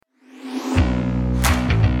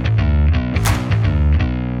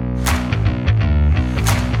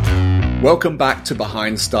Welcome back to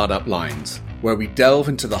Behind Startup Lines, where we delve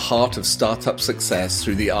into the heart of startup success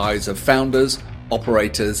through the eyes of founders,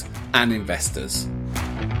 operators, and investors.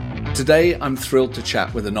 Today, I'm thrilled to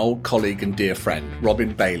chat with an old colleague and dear friend,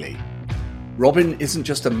 Robin Bayley. Robin isn't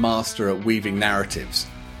just a master at weaving narratives.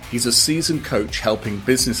 He's a seasoned coach helping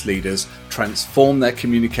business leaders transform their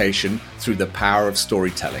communication through the power of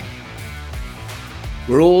storytelling.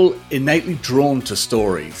 We're all innately drawn to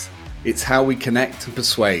stories. It's how we connect and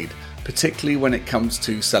persuade, particularly when it comes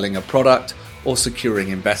to selling a product or securing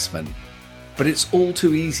investment. But it's all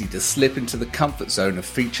too easy to slip into the comfort zone of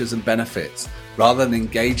features and benefits rather than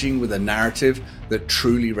engaging with a narrative that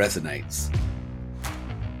truly resonates.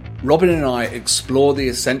 Robin and I explore the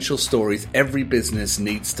essential stories every business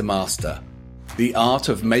needs to master, the art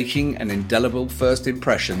of making an indelible first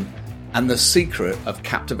impression, and the secret of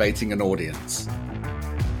captivating an audience.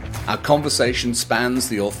 Our conversation spans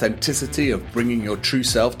the authenticity of bringing your true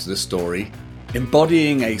self to the story,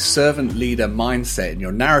 embodying a servant leader mindset in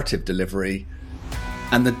your narrative delivery,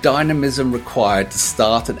 and the dynamism required to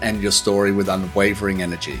start and end your story with unwavering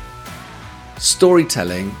energy.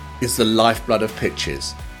 Storytelling is the lifeblood of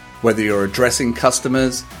pitches, whether you're addressing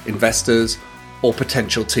customers, investors, or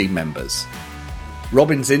potential team members.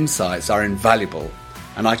 Robin's insights are invaluable,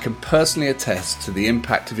 and I can personally attest to the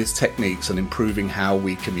impact of his techniques on improving how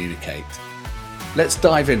we communicate. Let's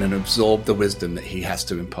dive in and absorb the wisdom that he has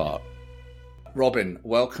to impart. Robin,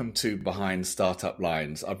 welcome to Behind Startup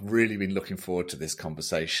Lines. I've really been looking forward to this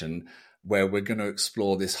conversation where we're going to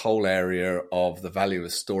explore this whole area of the value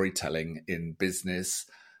of storytelling in business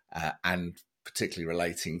and particularly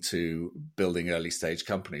relating to building early stage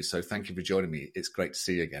companies. So thank you for joining me. It's great to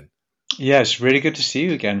see you again. Yeah, it's really good to see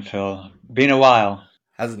you again, Phil. Been a while.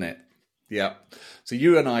 Hasn't it? Yeah. So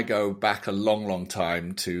you and I go back a long, long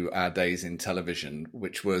time to our days in television,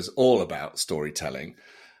 which was all about storytelling.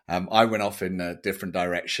 I went off in a different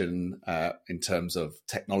direction in terms of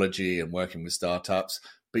technology and working with startups,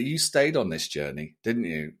 but you stayed on this journey, didn't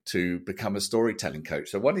you, to become a storytelling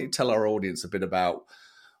coach? So why don't you tell our audience a bit about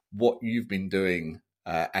what you've been doing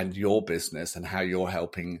and your business and how you're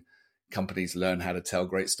helping companies learn how to tell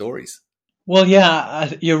great stories? Well,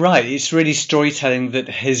 yeah, you're right. It's really storytelling that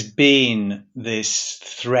has been this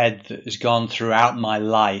thread that has gone throughout my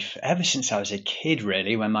life ever since I was a kid,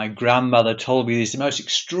 really, when my grandmother told me these most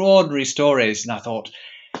extraordinary stories. And I thought,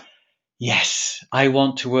 yes, I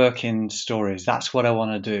want to work in stories. That's what I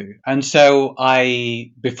want to do. And so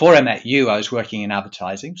before I met you, I was working in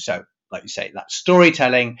advertising. So like you say, that's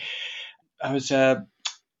storytelling. I was an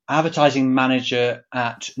advertising manager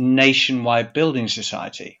at Nationwide Building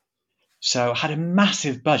Society. So I had a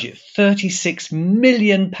massive budget, £36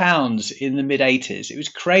 million in the mid-'80s. It was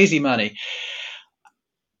crazy money.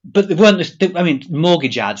 But they weren't,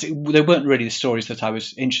 mortgage ads, they weren't really the stories that I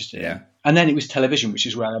was interested in. And then it was television, which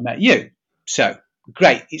is where I met you. So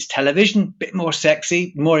great, it's television, a bit more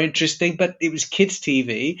sexy, more interesting, but it was kids'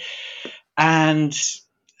 TV. And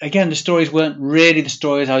again, the stories weren't really the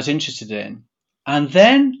stories I was interested in. And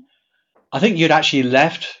then I think you'd actually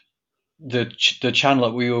left the channel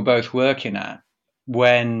that we were both working at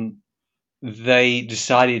when they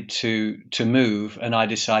decided to move, and I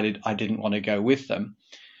decided I didn't want to go with them.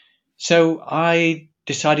 So I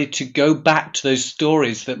decided to go back to those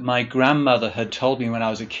stories that my grandmother had told me when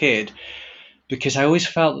I was a kid, because I always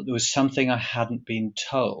felt that there was something I hadn't been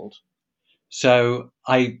told. So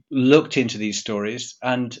I looked into these stories,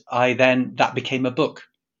 and that became a book.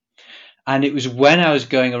 And it was when I was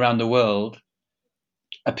going around the world,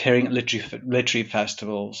 appearing at literary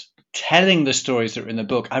festivals, telling the stories that were in the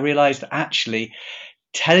book, I realized that actually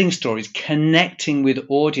telling stories, connecting with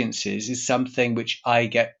audiences is something which I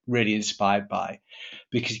get really inspired by,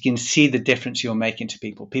 because you can see the difference you're making to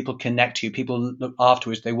people. People connect to you. People look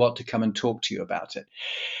afterwards. They want to come and talk to you about it.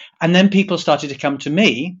 And then people started to come to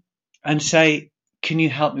me and say, can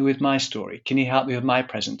you help me with my story? Can you help me with my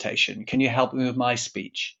presentation? Can you help me with my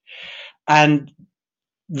speech? And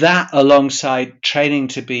that, alongside training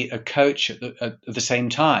to be a coach at the same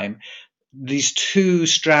time, these two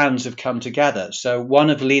strands have come together. So one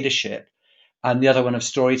of leadership and the other one of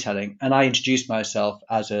storytelling. And I introduced myself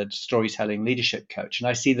as a storytelling leadership coach. And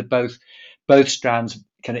I see that both strands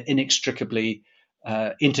kind of inextricably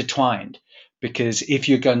intertwined. Because if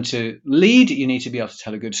you're going to lead, you need to be able to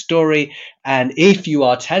tell a good story. And if you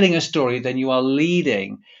are telling a story, then you are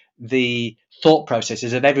leading the thought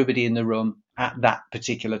processes of everybody in the room at that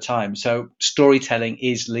particular time. So storytelling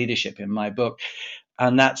is leadership in my book.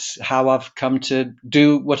 And that's how I've come to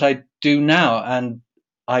do what I do now. And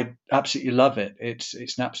I absolutely love it. It's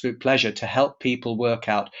an absolute pleasure to help people work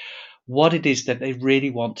out what it is that they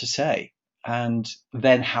really want to say. and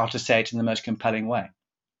then how to say it in the most compelling way.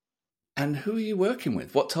 And who are you working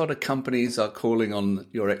with? What sort of companies are calling on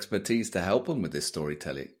your expertise to help them with this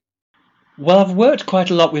storytelling? Well, I've worked quite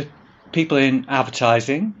a lot with people in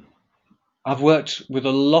advertising. I've worked with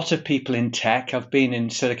a lot of people in tech. I've been in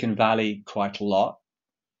Silicon Valley quite a lot.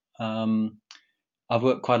 I've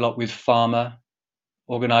worked quite a lot with pharma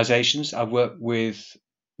organizations. I've worked with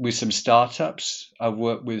some startups. I've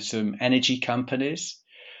worked with some energy companies.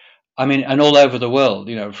 I mean, and all over the world,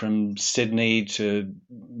 from Sydney to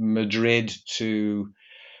Madrid to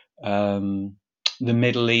the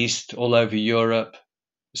Middle East, all over Europe.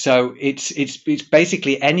 So it's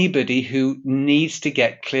basically anybody who needs to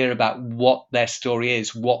get clear about what their story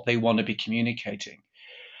is, what they want to be communicating.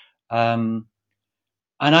 And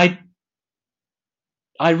I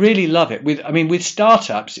really love it. With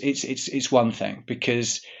startups, it's one thing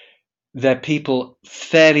because they're people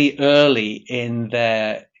fairly early in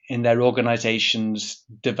their organization's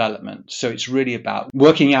development. So it's really about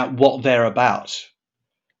working out what they're about.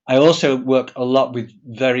 I also work a lot with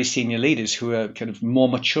very senior leaders who are kind of more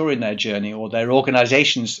mature in their journey, or their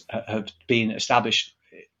organizations have been established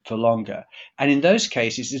for longer. And in those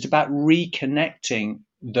cases, it's about reconnecting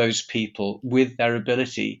those people with their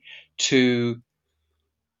ability to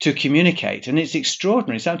communicate. And it's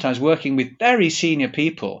extraordinary sometimes working with very senior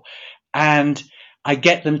people, and I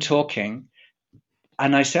get them talking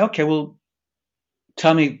and I say, okay, well,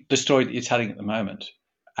 tell me the story that you're telling at the moment.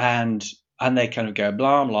 And they kind of go,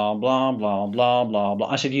 blah, blah, blah, blah, blah, blah, blah.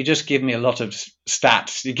 I said, you just give me a lot of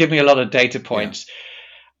stats. You give me a lot of data points.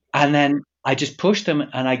 Yeah. And then I just push them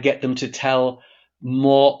and I get them to tell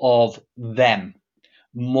more of them,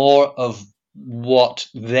 more of what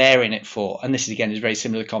they're in it for. And this is very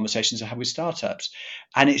similar to conversations I have with startups.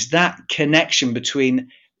 And it's that connection between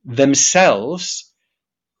themselves,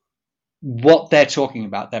 what they're talking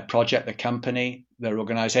about, their project, their company, their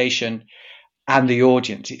organization, and the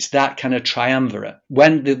audience. It's that kind of triumvirate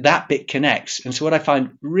when that bit connects. And so what I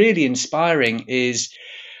find really inspiring is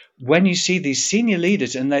when you see these senior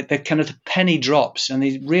leaders and they're kind of the penny drops and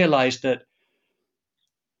they realize that,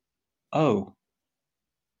 oh,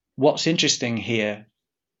 what's interesting here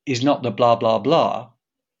is not the blah, blah, blah.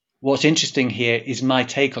 What's interesting here is my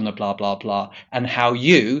take on the blah, blah, blah, and how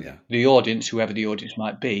the audience, whoever the audience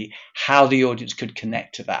might be, how the audience could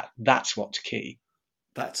connect to that. That's what's key.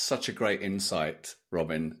 That's such a great insight,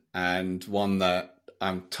 Robin, and one that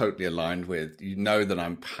I'm totally aligned with. You know that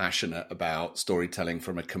I'm passionate about storytelling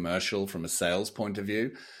from a sales point of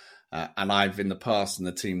view. And I've, in the past, in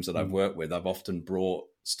the teams that I've worked with, I've often brought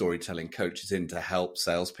storytelling coaches in to help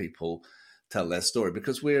salespeople tell their story,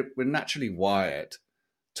 because we're naturally wired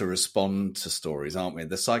to respond to stories, aren't we?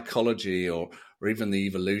 The psychology or even the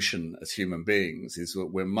evolution as human beings is that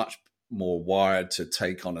we're much more wired to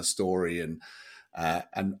take on a story and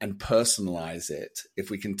personalize it if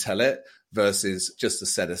we can tell it, versus just a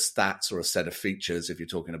set of stats or a set of features if you're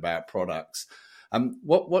talking about products.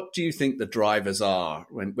 What do you think the drivers are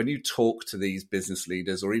when you talk to these business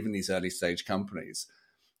leaders or even these early stage companies?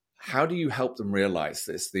 How do you help them realize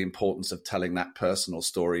the importance of telling that personal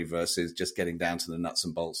story versus just getting down to the nuts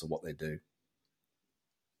and bolts of what they do?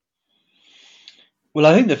 Well,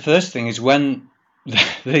 I think the first thing is when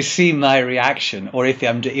they see my reaction, or if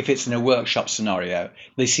it's in a workshop scenario,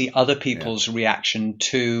 they see other people's reaction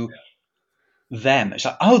to them. It's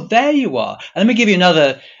like, oh, there you are. And let me give you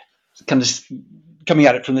another kind of coming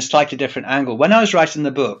at it from a slightly different angle. When I was writing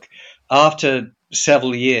the book, after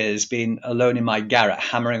several years being alone in my garret,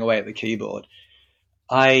 hammering away at the keyboard,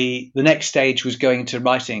 the next stage was going to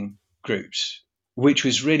writing groups, which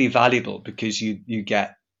was really valuable because you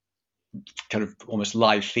get kind of almost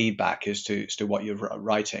live feedback as to what you're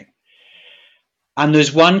writing. And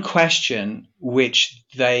there's one question which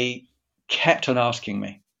they kept on asking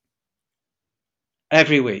me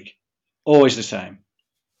every week, always the same.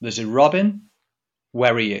 They said, Robin,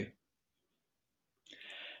 where are you?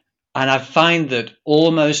 And I find that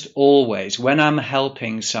almost always when I'm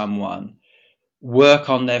helping someone work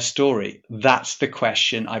on their story, that's the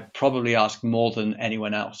question I probably ask more than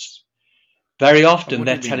anyone else. Very often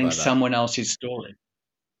they're telling someone else's story.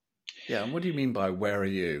 Yeah, and what do you mean by where are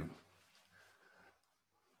you?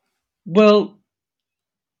 Well,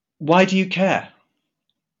 why do you care?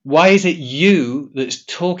 Why is it you that's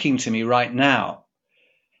talking to me right now?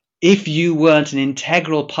 If you weren't an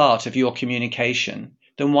integral part of your communication,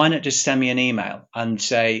 then why not just send me an email and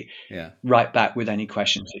say, write back with any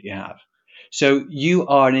questions that you have? So you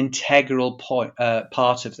are an integral part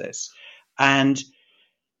of this. And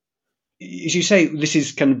as you say, this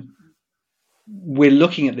is we're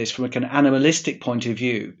looking at this from a kind of animalistic point of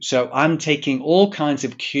view. So I'm taking all kinds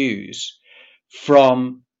of cues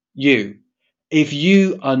from you. If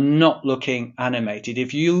you are not looking animated,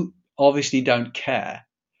 if you obviously don't care,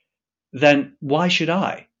 then why should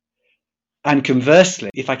I? And conversely,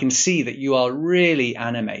 if I can see that you are really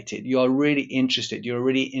animated, you are really interested, you're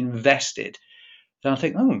really invested, then I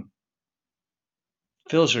think, oh,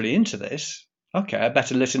 Phil's really into this. Okay, I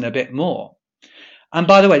better listen a bit more. And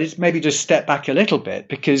by the way, maybe just step back a little bit,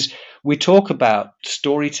 because we talk about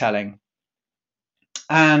storytelling,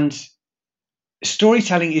 and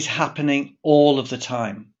storytelling is happening all of the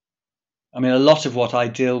time. I mean, a lot of what I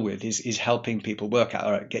deal with is helping people work out,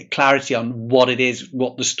 or get clarity on what it is,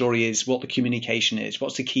 what the story is, what the communication is,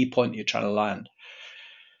 what's the key point you're trying to land.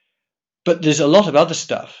 But there's a lot of other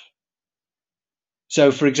stuff.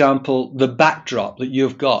 So, for example, the backdrop that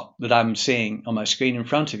you've got that I'm seeing on my screen in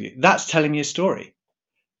front of you, that's telling me a story.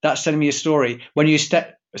 That's telling me a story. When you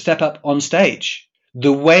step up on stage,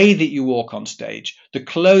 the way that you walk on stage, the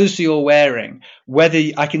clothes you're wearing, whether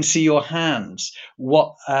I can see your hands,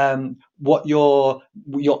 what your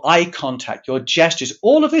eye contact, your gestures,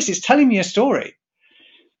 all of this is telling me a story.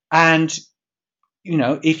 And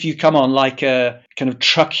if you come on like a kind of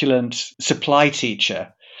truculent supply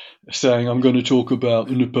teacher saying, I'm going to talk about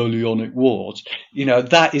the Napoleonic Wars,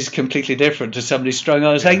 that is completely different to somebody strung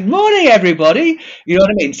on and saying, morning, everybody. You know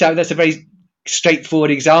what I mean? So that's a very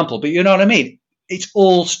straightforward example, but you know what I mean? It's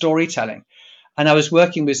all storytelling. And I was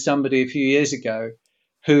working with somebody a few years ago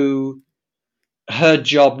who, her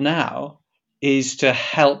job now is to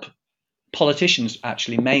help politicians,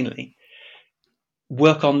 actually mainly,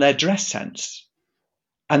 work on their dress sense.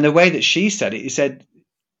 And the way that she said it, he said,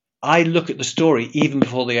 I look at the story even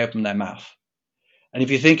before they open their mouth. And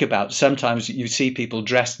if you think about it, sometimes you see people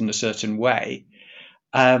dressed in a certain way,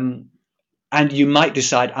 and you might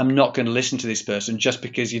decide, I'm not going to listen to this person just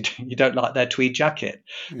because you don't like their tweed jacket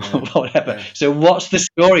or whatever. Yeah. So what's the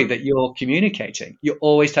story that you're communicating? You're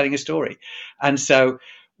always telling a story. And so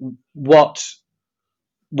what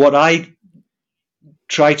I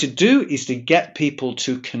try to do is to get people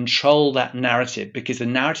to control that narrative, because the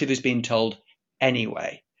narrative is being told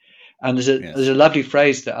anyway. And there's a lovely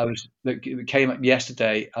phrase that came up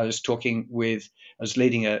yesterday. I was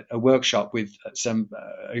leading a workshop with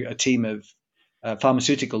a team of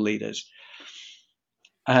pharmaceutical leaders,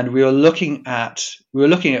 and we were looking at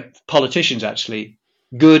politicians, actually,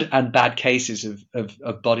 good and bad cases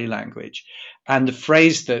of body language. And the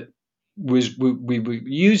phrase that we were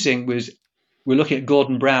using was, we're looking at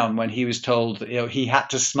Gordon Brown when he was told that he had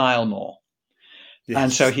to smile more,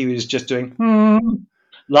 and so he was just doing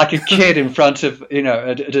like a kid in front of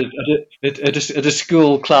at a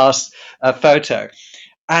school class photo,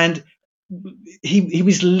 and he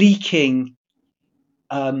was leaking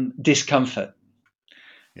discomfort.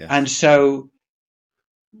 And so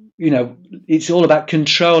it's all about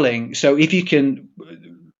controlling. So if you can,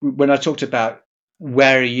 when I talked about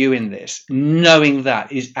where are you in this, knowing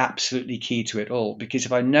that is absolutely key to it all, because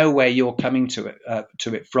if I know where you're coming to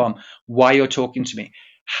it from, why you're talking to me,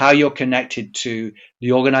 how you're connected to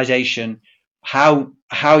the organization, how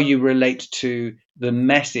you relate to the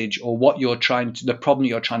message or the problem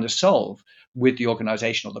you're trying to solve with the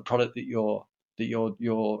organization or the product that you're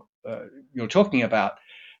talking about,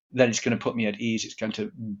 then it's going to put me at ease. It's going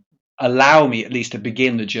to allow me at least to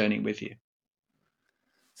begin the journey with you.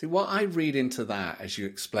 See, what I read into that as you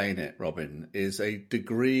explain it, Robin, is a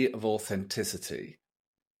degree of authenticity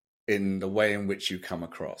in the way in which you come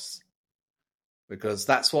across. Because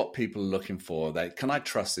that's what people are looking for. Can I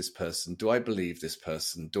trust this person? Do I believe this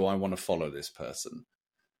person? Do I want to follow this person?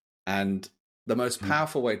 And the most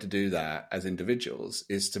powerful way to do that as individuals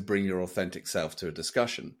is to bring your authentic self to a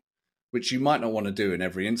discussion, which you might not want to do in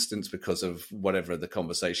every instance because of whatever the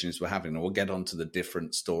conversation is we're having. And we'll get onto the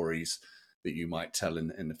different stories that you might tell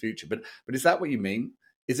in the future. But is that what you mean?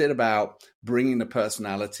 Is it about bringing the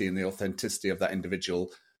personality and the authenticity of that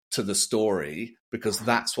individual to the story, because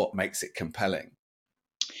that's what makes it compelling?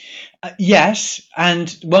 Yes. And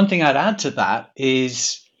one thing I'd add to that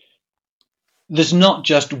is there's not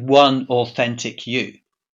just one authentic you.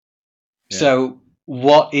 Yeah. So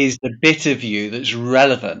what is the bit of you that's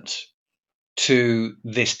relevant to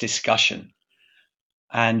this discussion?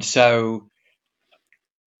 And so,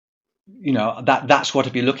 that's what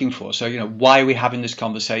I'd be looking for. So, why are we having this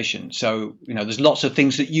conversation? So, there's lots of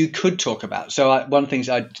things that you could talk about. So one of the things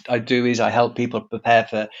I do is I help people prepare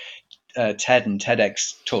for TED and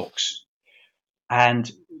TEDx talks.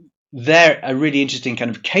 And they're a really interesting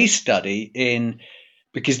kind of case study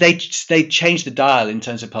because they changed the dial in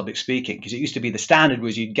terms of public speaking, because it used to be the standard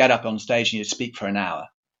was you'd get up on stage and you'd speak for an hour.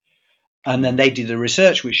 And then they did the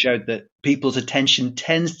research which showed that people's attention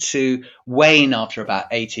tends to wane after about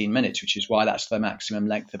 18 minutes, which is why that's the maximum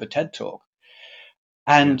length of a TED Talk.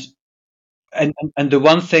 And the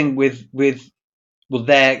one thing with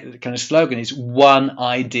their kind of slogan is one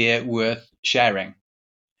idea worth sharing.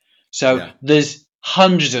 So there's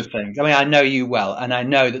hundreds of things. I mean, I know you well, and I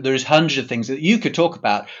know that there's hundreds of things that you could talk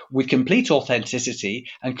about with complete authenticity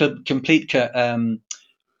and complete in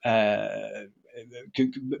a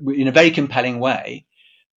very compelling way.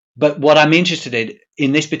 But what I'm interested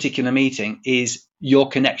in this particular meeting is your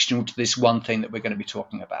connection to this one thing that we're going to be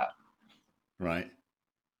talking about. Right.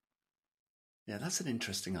 Yeah, that's an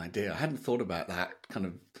interesting idea. I hadn't thought about that kind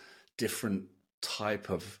of different type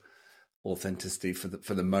of authenticity for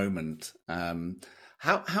the moment.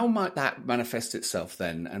 How might that manifest itself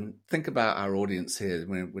then? And think about our audience here.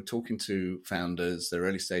 We're talking to founders, they're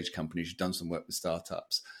early stage companies, you've done some work with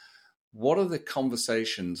startups. What are the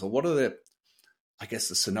conversations, or what are the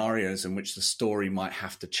scenarios in which the story might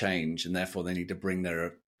have to change, and therefore they need to bring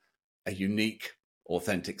a unique,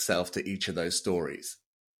 authentic self to each of those stories?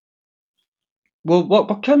 Well,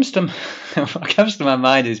 what comes to my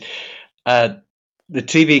mind is the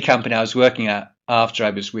TV company I was working at after I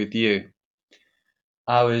was with you.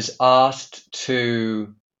 I was asked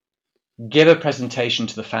to give a presentation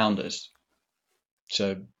to the founders.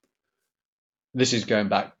 So this is going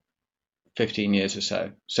back 15 years or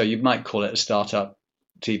so. So you might call it a startup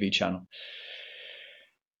TV channel.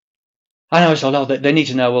 And I was told, they need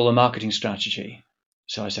to know all the marketing strategy.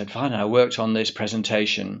 So I said, fine. I worked on this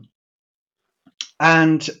presentation.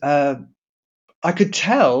 And I could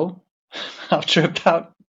tell after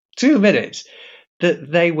about 2 minutes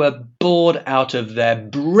that they were bored out of their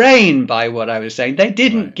brain by what I was saying. They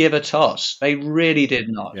didn't give a toss. They really did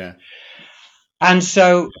not. Yeah. And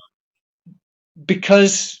so,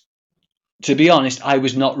 because, to be honest, I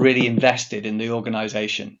was not really invested in the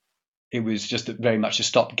organization. It was just very much a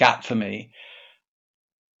stopgap for me.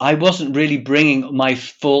 I wasn't really bringing my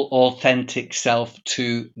full authentic self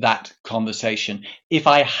to that conversation. If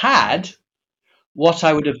I had, what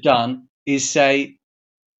I would have done is say,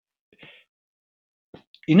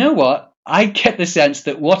 you know what? I get the sense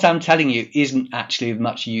that what I'm telling you isn't actually of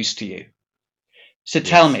much use to you. So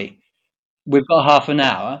tell me, we've got half an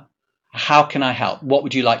hour. How can I help? What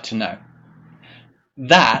would you like to know?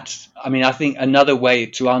 I think another way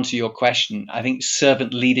to answer your question, I think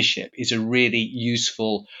servant leadership is a really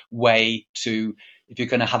useful way to, if you're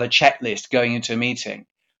going to have a checklist going into a meeting,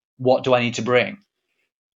 what do I need to bring?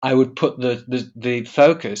 I would put the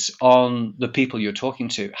focus on the people you're talking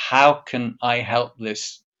to. How can I help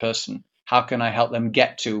this person? How can I help them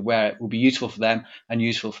get to where it will be useful for them and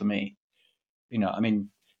useful for me?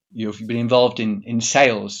 You've been involved in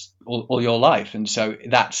sales all your life, and so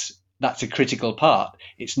that's a critical part.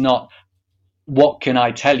 It's not what can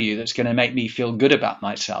I tell you that's going to make me feel good about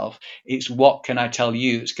myself. It's what can I tell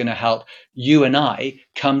you that's going to help you and I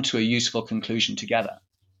come to a useful conclusion together.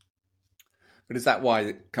 But is that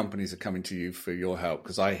why companies are coming to you for your help?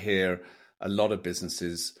 Because I hear a lot of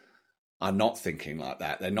businesses are not thinking like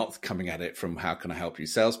that. They're not coming at it from how can I help you?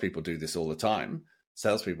 Salespeople do this all the time.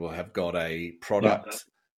 Salespeople have got a product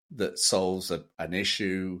that solves an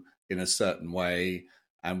issue in a certain way,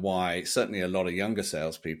 and why certainly a lot of younger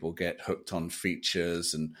salespeople get hooked on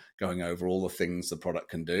features and going over all the things the product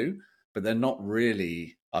can do, but they're not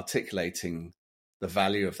really articulating the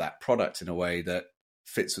value of that product in a way that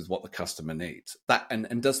fits with what the customer needs.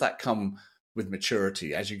 And does that come with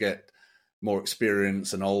maturity? As you get more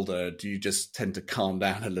experience and older, do you just tend to calm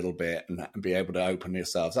down a little bit and be able to open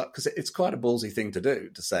yourselves up? Because it's quite a ballsy thing to do,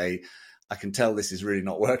 to say, I can tell this is really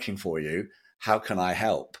not working for you. How can I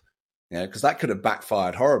help? Because that could have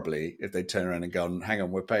backfired horribly if they turn around and go, hang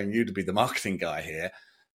on, we're paying you to be the marketing guy here.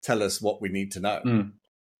 Tell us what we need to know.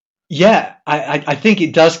 Yeah, I think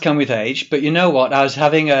it does come with age. But you know what? I was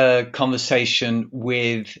having a conversation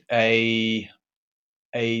with a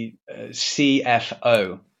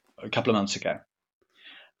CFO a couple of months ago.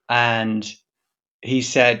 And he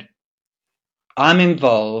said, I'm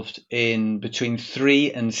involved in between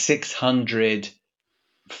 300 and 600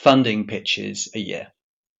 funding pitches a year,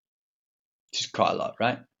 which is quite a lot,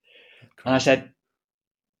 right? And I said,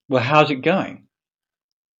 well, how's it going?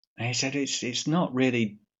 And he said, it's not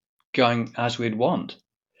really going as we'd want.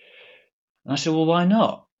 And I said, well, why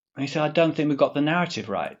not? And he said, I don't think we've got the narrative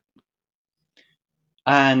right.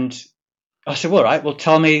 And I said, all right, well,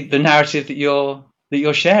 tell me the narrative that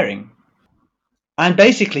you're sharing. And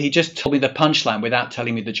basically, he just told me the punchline without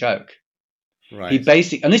telling me the joke. Right.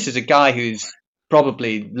 And this is a guy who's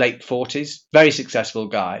probably late 40s, very successful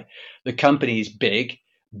guy. The company is big,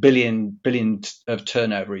 billion of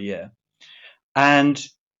turnover a year. And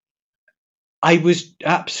I was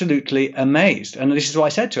absolutely amazed. And this is what I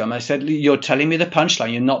said to him. I said, you're telling me the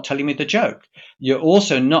punchline. You're not telling me the joke. You're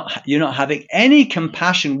not having any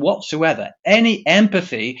compassion whatsoever, any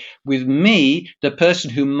empathy with me, the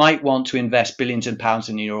person who might want to invest billions of pounds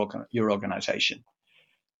in your organization.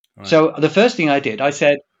 Right. So the first thing I did, I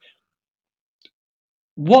said,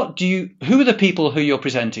 who are the people who you're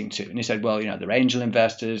presenting to? And he said, well, they're angel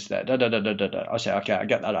investors, they're da, da, da, da, da, da. I said, okay, I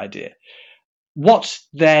get that idea. What's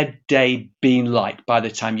their day been like by the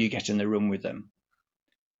time you get in the room with them?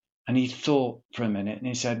 And he thought for a minute and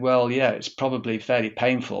he said, well, yeah, it's probably fairly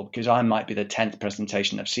painful because I might be the 10th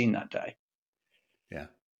presentation I've seen that day. Yeah.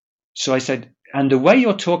 So I said, and the way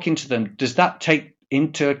you're talking to them, does that take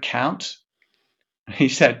into account? He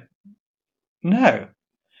said, no.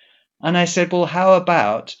 And I said, well, how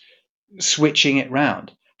about switching it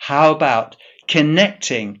round? How about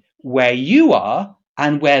connecting where you are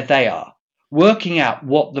and where they are? Working out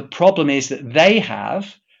what the problem is that they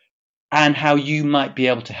have and how you might be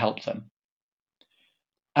able to help them.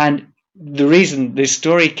 And the reason this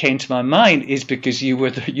story came to my mind is because you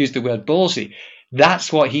used the word ballsy.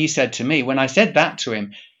 That's what he said to me. When I said that to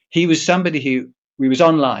him, he was somebody we was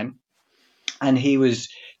online and he was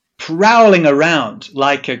prowling around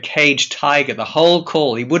like a caged tiger the whole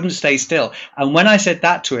call. He wouldn't stay still. And when I said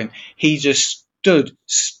that to him, he just stood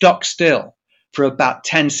stock still for about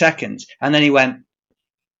 10 seconds. And then he went,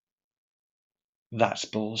 that's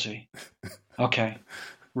ballsy. Okay,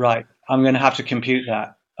 right. I'm going to have to compute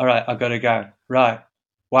that. All right, I've got to go. Right.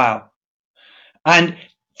 Wow. And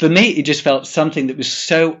for me, it just felt something that was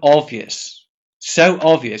so obvious.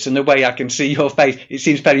 And the way I can see your face, it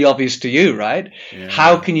seems very obvious to you, right? Yeah,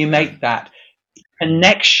 how can you make that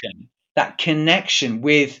connection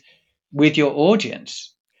with your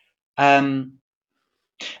audience? And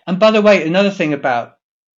by the way, another thing about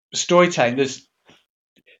storytelling,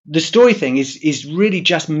 the story thing is really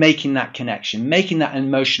just making that connection, making that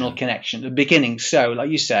emotional connection at the beginning. So, like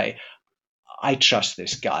you say, I trust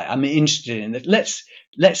this guy. I'm interested in it.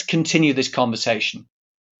 Let's continue this conversation.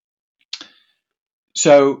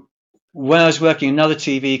 So when I was working in another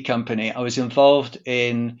TV company, I was involved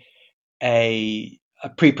in a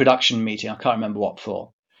pre-production meeting. I can't remember what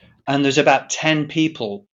for. And there's about 10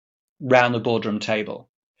 people round the boardroom table.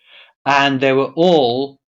 And they were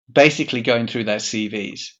all basically going through their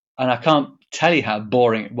CVs. And I can't tell you how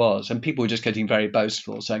boring it was. And people were just getting very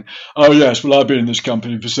boastful, saying, oh, yes, well, I've been in this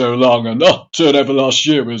company for so long. And turnover last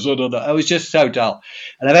year was... It was just so dull.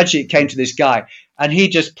 And eventually it came to this guy. And he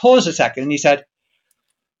just paused a second and he said,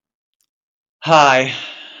 hi,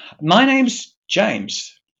 my name's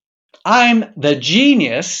James. I'm the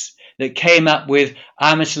genius that came up with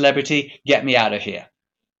I'm a celebrity, get me out of here.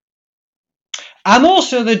 I'm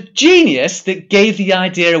also the genius that gave the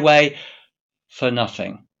idea away for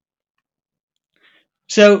nothing.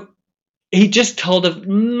 So he just told a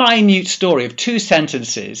minute story of 2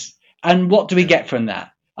 sentences. And what do we get from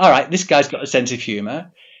that? All right, this guy's got a sense of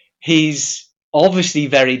humor. He's obviously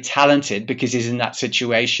very talented because he's in that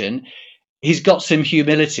situation. He's got some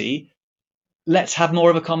humility. Let's have more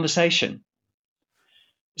of a conversation.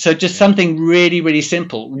 So just something really, really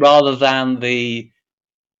simple rather than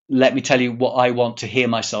let me tell you what I want to hear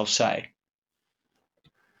myself say.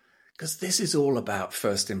 Because this is all about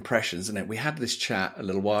first impressions, isn't it? We had this chat a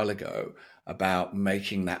little while ago about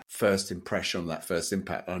making that first impression, that first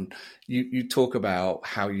impact. And you talk about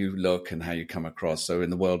how you look and how you come across. So in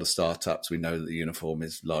the world of startups, we know that the uniform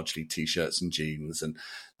is largely T-shirts and jeans, and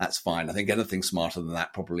that's fine. I think anything smarter than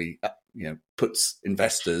that probably puts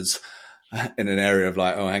investors in an area of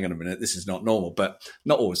like, oh, hang on a minute, this is not normal, but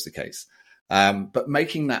not always the case. But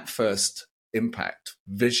making that first impact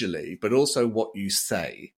visually, but also what you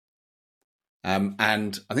say.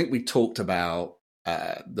 And I think we talked about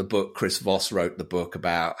the book, Chris Voss wrote the book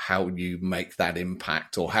about how you make that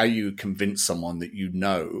impact or how you convince someone that you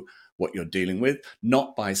know what you're dealing with,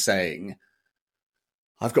 not by saying,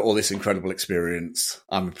 I've got all this incredible experience,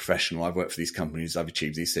 I'm a professional, I've worked for these companies, I've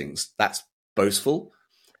achieved these things. That's boastful.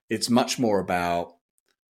 It's much more about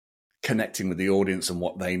connecting with the audience and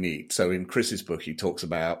what they need. So in Chris's book, he talks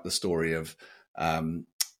about the story of an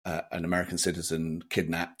American citizen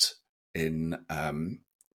kidnapped in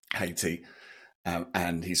Haiti,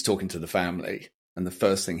 and he's talking to the family. And the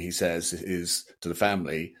first thing he says is to the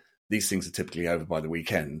family, these things are typically over by the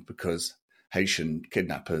weekend because Haitian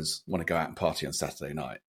kidnappers want to go out and party on Saturday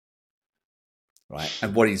night. Right.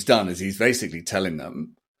 And what he's done is he's basically telling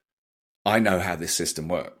them, I know how this system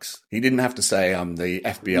works. He didn't have to say, I'm the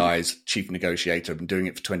FBI's chief negotiator. I've been doing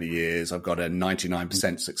it for 20 years. I've got a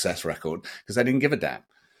 99% success record, because they didn't give a damn.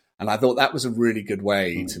 And I thought that was a really good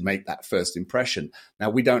way to make that first impression.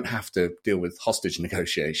 Now, we don't have to deal with hostage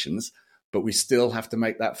negotiations, but we still have to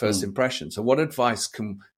make that first impression. So what advice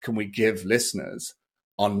can we give listeners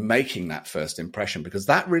on making that first impression? Because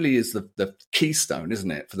that really is the keystone,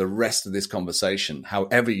 isn't it, for the rest of this conversation,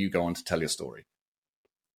 however you go on to tell your story.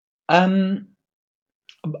 I've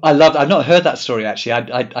not heard that story, actually.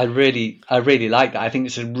 I really like that. I think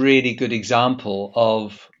it's a really good example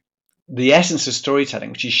of the essence of storytelling,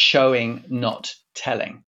 which is showing, not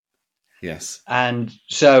telling. Yes. And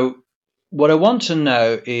so what I want to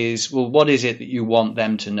know is, well, what is it that you want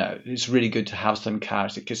them to know? It's really good to have some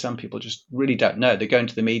clarity, because some people just really don't know. They're going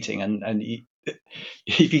to the meeting, and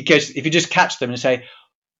if you just catch them and say,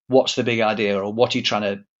 what's the big idea, or what are you trying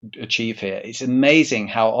to achieve here? It's amazing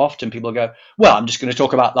how often people go, well, I'm just going to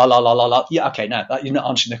talk about la, la, la, la, la. Yeah, okay, no, you're not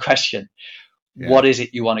answering the question. Yeah. What is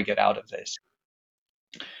it you want to get out of this?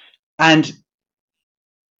 And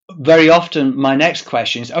very often my next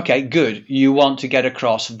question is, okay, good. You want to get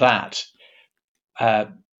across that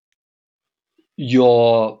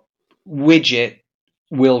your widget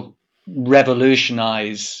will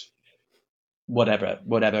revolutionize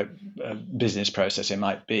whatever business process it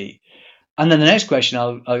might be. And then the next question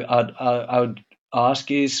I would ask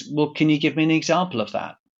is, well, can you give me an example of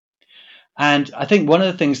that? And I think one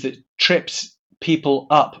of the things that trips people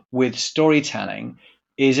up with storytelling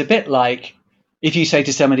is a bit like if you say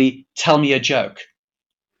to somebody, tell me a joke.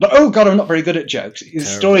 But, oh God, I'm not very good at jokes. Terrible.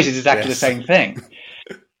 Stories is exactly the same thing.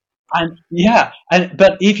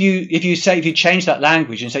 But if you change that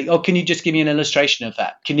language and say, oh, can you just give me an illustration of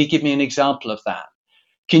that? Can you give me an example of that?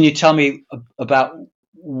 Can you tell me about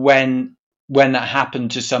when that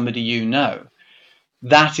happened to somebody you know?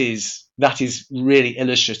 That is really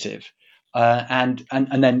illustrative, and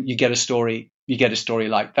then you get a story. You get a story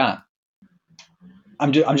like that.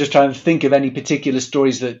 I'm just trying to think of any particular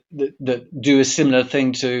stories that do a similar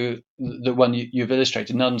thing to the one you've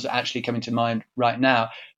illustrated. None's actually coming to mind right now.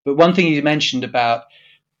 But one thing you mentioned about,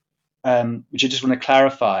 which I just want to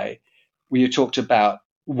clarify, where you talked about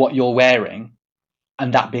what you're wearing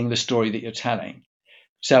and that being the story that you're telling.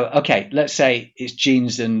 So, okay, let's say it's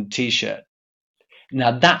jeans and T-shirt.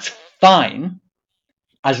 Now, that's fine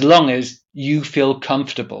as long as you feel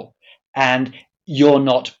comfortable and you're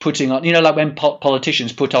not putting on, like when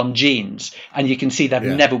politicians put on jeans and you can see they've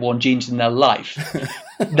never worn jeans in their life.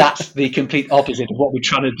 That's the complete opposite of what we're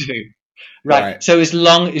trying to do. Right. So as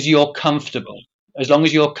long as you're comfortable,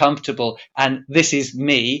 and this is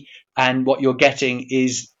me, and what you're getting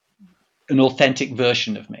is an authentic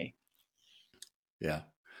version of me. Yeah.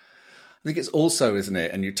 I think it's also, isn't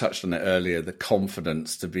it, and you touched on it earlier, the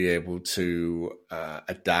confidence to be able to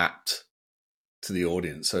adapt to the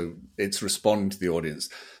audience. So it's responding to the audience.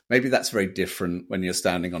 Maybe that's very different when you're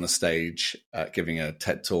standing on a stage giving a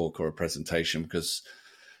TED talk or a presentation, because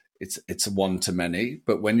it's a one to many.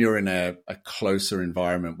 But when you're in a closer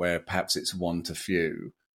environment where perhaps it's one to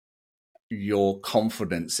few, your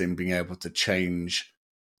confidence in being able to change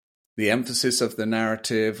the emphasis of the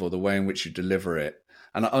narrative or the way in which you deliver it.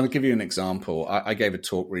 And I'll give you an example. I gave a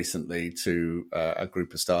talk recently to a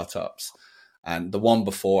group of startups, and the one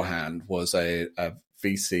beforehand was a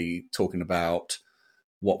VC talking about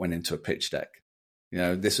what went into a pitch deck.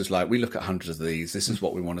 This was like, we look at hundreds of these. This is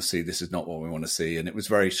what we want to see. This is not what we want to see. And it was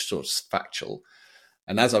very sort of factual.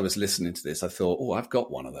 And as I was listening to this, I thought, oh, I've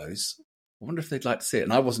got one of those. I wonder if they'd like to see it.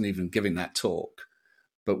 And I wasn't even giving that talk.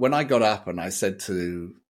 But when I got up and I said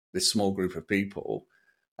to this small group of people,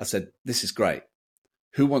 I said, this is great.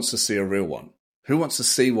 Who wants to see a real one? Who wants to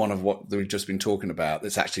see one of what we've just been talking about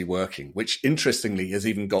that's actually working, which interestingly has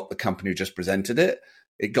even got the company who just presented it.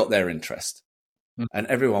 It got their interest. And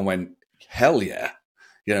everyone went, hell yeah.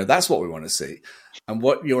 That's what we want to see. And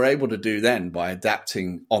what you're able to do then by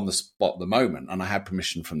adapting on the spot, the moment, and I had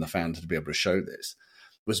permission from the founder to be able to show this,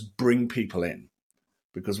 was bring people in.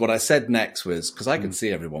 Because what I said next was, because I could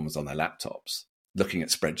see everyone was on their laptops looking at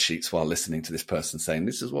spreadsheets while listening to this person saying,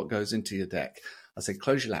 this is what goes into your deck. I said,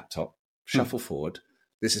 close your laptop, shuffle forward.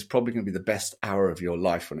 This is probably going to be the best hour of your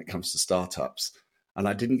life when it comes to startups. And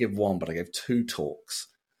I didn't give one, but I gave 2 talks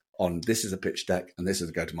on this is a pitch deck and this is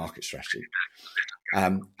a go-to-market strategy.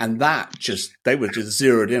 And that they were just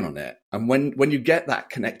zeroed in on it. And when you get that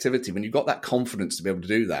connectivity, when you've got that confidence to be able to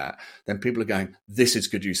do that, then people are going, this is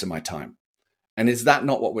good use of my time. And is that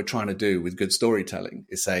not what we're trying to do with good storytelling?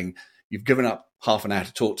 Is saying, you've given up half an hour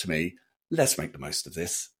to talk to me. Let's make the most of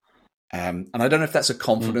this. And I don't know if that's a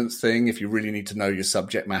confidence thing, if you really need to know your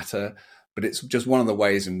subject matter, but it's just one of the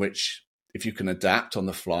ways in which, if you can adapt on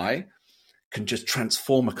the fly, can just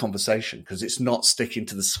transform a conversation, because it's not sticking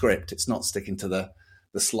to the script. It's not sticking to the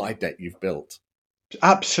slide deck you've built.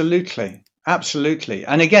 Absolutely. Absolutely.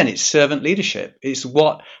 And again, it's servant leadership. It's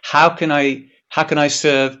how can I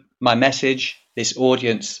serve my message, this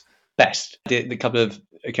audience best? The couple of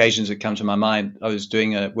occasions that come to my mind, I was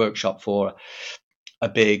doing a workshop for a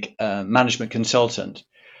big management consultant,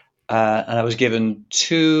 and I was given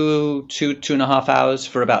two and a half hours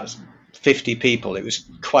for about 50 people. It was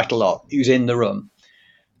quite a lot. He was in the room,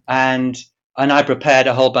 and I prepared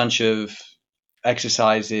a whole bunch of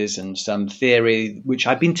exercises and some theory, which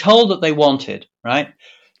I'd been told that they wanted, right?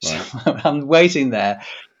 So I'm waiting there,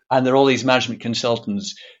 and there are all these management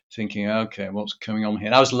consultants thinking, okay, what's going on here?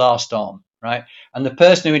 And I was last on, right? And the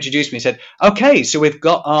person who introduced me said, okay, so we've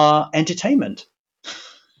got our entertainment.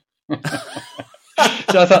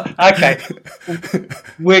 So I thought, okay,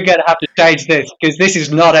 we're going to have to change this because this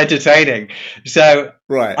is not entertaining. So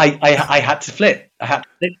I had to flip. I had to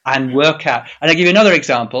flip and work out. And I'll give you another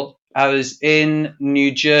example. I was in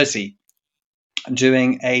New Jersey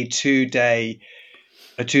doing a two-day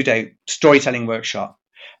storytelling workshop.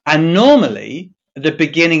 And normally, at the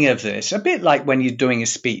beginning of this, a bit like when you're doing a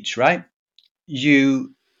speech, right? If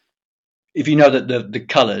you know that the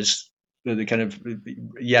colors, the kind of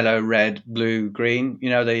yellow, red, blue, green, you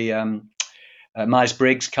know, the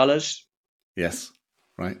Myers-Briggs colors? Yes,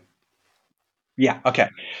 right. Yeah, okay.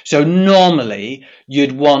 So normally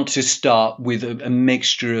you'd want to start with a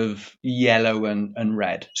mixture of yellow and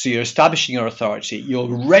red. So you're establishing your authority,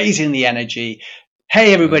 you're raising the energy.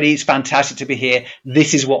 Hey, everybody, it's fantastic to be here.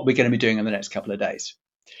 This is what we're going to be doing in the next couple of days.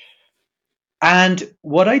 And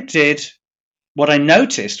what I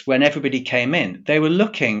noticed when everybody came in, they were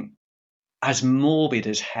looking as morbid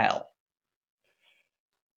as hell.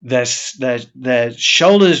 Their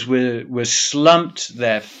shoulders were slumped,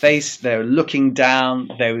 their face, they were looking down,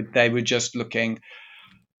 they were just looking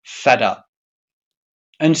fed up.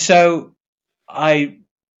 And so I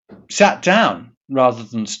sat down rather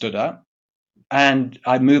than stood up, and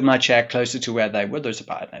I moved my chair closer to where they were. There's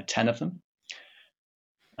about, I don't know, 10 of them.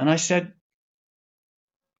 And I said,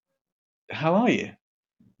 how are you?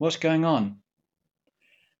 What's going on?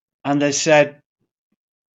 And they said,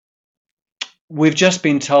 we've just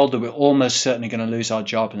been told that we're almost certainly going to lose our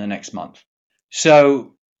job in the next month.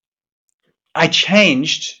 So I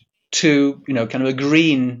changed to, kind of a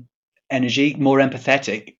green energy, more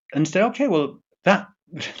empathetic, and said, okay, well, that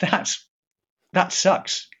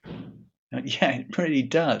sucks. Yeah, it really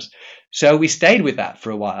does. So we stayed with that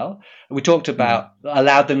for a while. We talked about,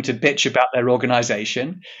 allowed them to bitch about their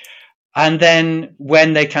organization. And then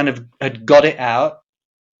when they kind of had got it out,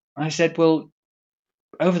 I said, well,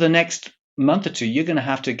 over the next month or two, you're going to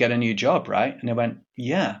have to get a new job, right? And they went,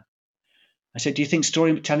 yeah. I said, do you think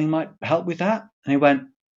storytelling might help with that? And they went,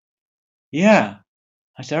 yeah.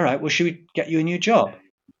 I said, all right, well, should we get you a new job?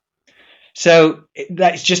 So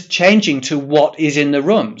that's just changing to what is in the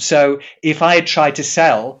room. So if I had tried to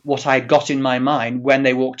sell what I got in my mind when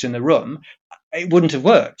they walked in the room, it wouldn't have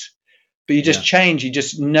worked. But you just change, you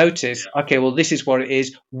just notice, okay, well, this is what it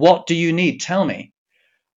is. What do you need? Tell me.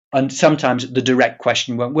 And sometimes the direct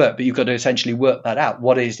question won't work, but you've got to essentially work that out.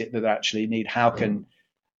 What is it that they actually need? How can,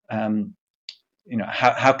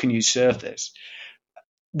 how can you serve this?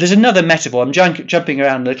 There's another metaphor. I'm jumping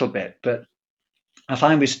around a little bit, but I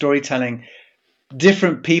find with storytelling,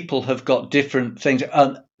 different people have got different things.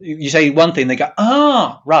 You say one thing, they go,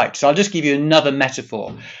 right. So I'll just give you another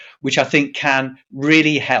metaphor, which I think can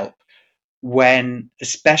really help when,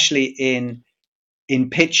 especially in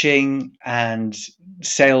pitching and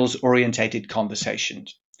sales-orientated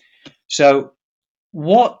conversations. So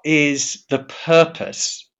what is the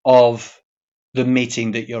purpose of the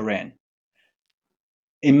meeting that you're in?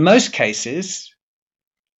 In most cases,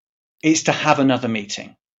 it's to have another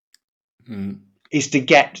meeting. It's to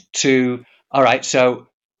get to, all right, so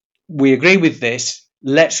we agree with this.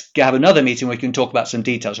 Let's have another meeting where we can talk about some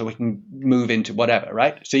details or we can move into whatever,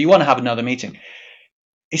 right? So you want to have another meeting.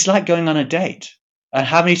 It's like going on a date. And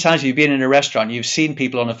how many times have you been in a restaurant, you've seen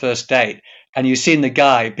people on a first date, and you've seen the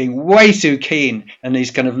guy being way too keen, and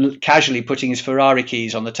he's kind of casually putting his Ferrari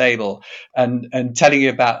keys on the table and telling you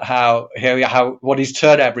about how what his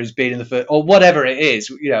turnover has been in the first, or whatever it is,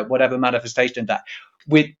 whatever manifestation of that.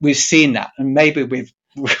 We've seen that, and maybe we've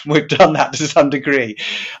done that to some degree.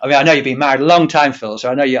 I mean, I know you've been married a long time, Phil, so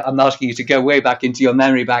I know I'm asking you to go way back into your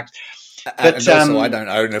memory banks. But, and also, I don't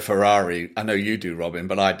own a Ferrari. I know you do, Robin,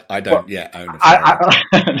 but I don't yet own a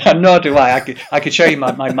Ferrari. Nor do I. I could show you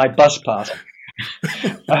my bus pass.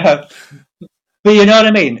 But you know what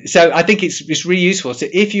I mean? So I think it's really useful. So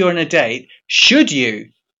if you're on a date, should you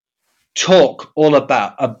talk all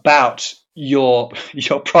about your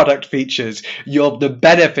product features, the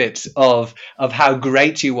benefits of how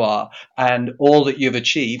great you are and all that you've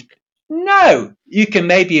achieved. No, you can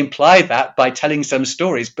maybe imply that by telling some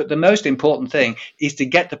stories, but the most important thing is to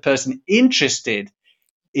get the person interested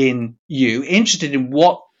in you, interested in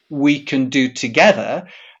what we can do together,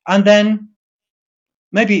 and then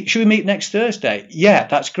maybe, should we meet next Thursday? Yeah,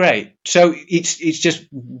 that's great. So it's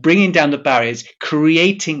just bringing down the barriers,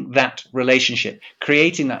 creating that relationship,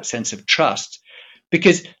 creating that sense of trust.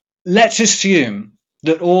 Because let's assume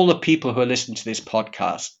that all the people who are listening to this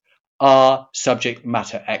podcast are subject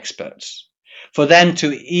matter experts. For them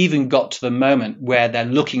to even got to the moment where they're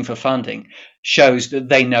looking for funding shows that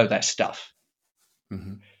they know their stuff.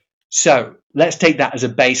 Mm-hmm. So let's take that as a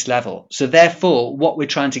base level. So therefore, what we're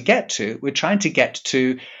trying to get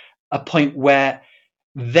to a point where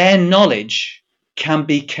their knowledge can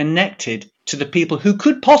be connected to the people who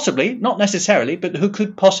could possibly, not necessarily, but who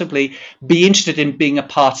could possibly be interested in being a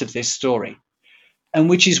part of this story. And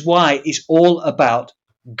which is why it's all about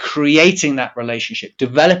creating that relationship,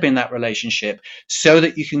 developing that relationship so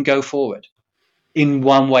that you can go forward in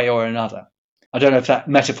one way or another. I don't know if that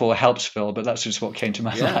metaphor helps, Phil, but that's just what came to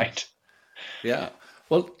my mind. Yeah.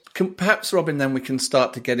 Well, perhaps, Robin, then we can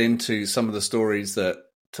start to get into some of the stories that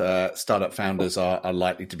startup founders are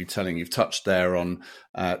likely to be telling. You've touched there on,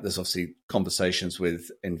 there's obviously conversations with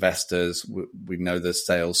investors. We know there's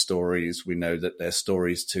sales stories. We know that there's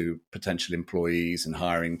stories to potential employees and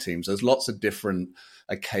hiring teams. There's lots of different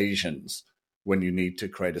occasions when you need to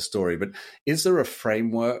create a story. But is there a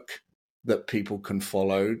framework that people can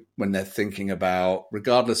follow when they're thinking about,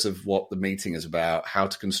 regardless of what the meeting is about, how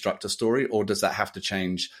to construct a story? Or does that have to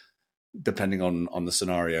change depending on the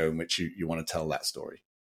scenario in which you want to tell that story?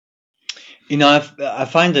 You know, I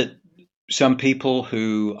find that some people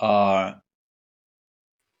who've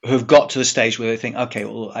got to the stage where they think, okay,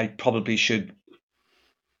 well, I probably should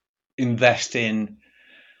invest in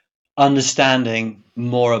understanding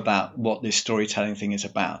more about what this storytelling thing is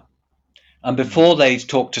about. And before they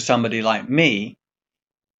talk to somebody like me,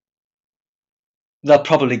 they're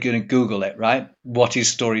probably going to Google it, right? What is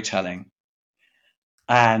storytelling?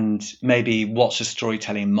 And maybe what's a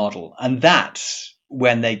storytelling model? And that's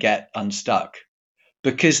when they get unstuck.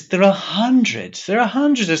 Because there are hundreds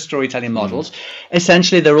of storytelling models.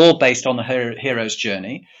 Essentially, they're all based on the hero's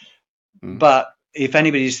journey. But if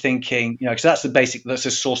anybody's thinking, because that's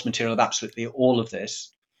the source material of absolutely all of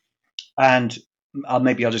this. And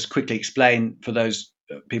maybe I'll just quickly explain for those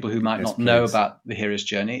people who might not know about the hero's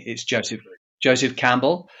journey. It's Joseph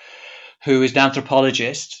Campbell, who is an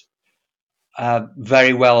anthropologist,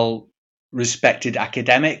 very well respected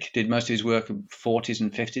academic, did most of his work in the 40s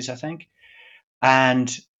and 50s, I think.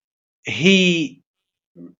 And he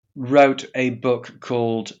wrote a book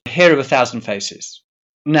called Hero of a Thousand Faces.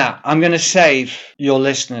 Now, I'm going to save your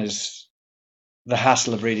listeners the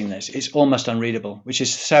hassle of reading this. It's almost unreadable, which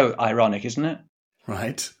is so ironic, isn't it?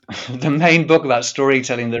 Right. The main book about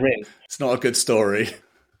storytelling there is. It's not a good story.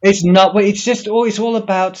 It's not, but it's just, it's all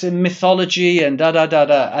about mythology and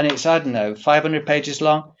da-da-da-da. And it's, 500 pages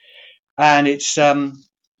long. And it's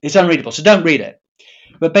unreadable, so don't read it.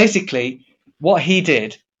 But basically, what he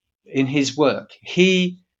did in his work,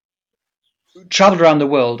 he traveled around the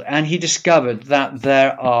world and he discovered that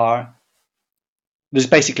there's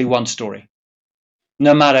basically one story.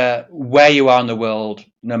 No matter where you are in the world,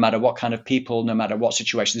 no matter what kind of people, no matter what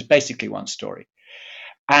situation, there's basically one story.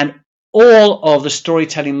 And all of the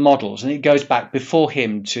storytelling models, and it goes back before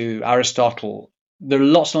him to Aristotle, there are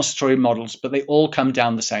lots and lots of story models, but they all come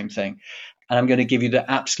down the same thing. And I'm going to give you the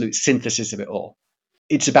absolute synthesis of it all.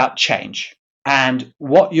 It's about change. And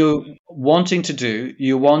what you're wanting to do,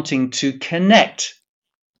 you're wanting to connect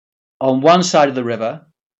on one side of the river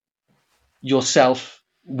yourself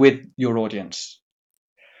with your audience.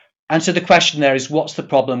 And so the question there is, what's the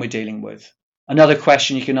problem we're dealing with? Another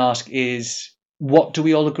question you can ask is, what do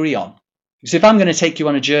we all agree on? So if I'm going to take you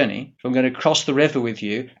on a journey, if I'm going to cross the river with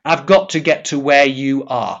you, I've got to get to where you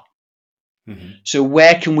are. Mm-hmm. So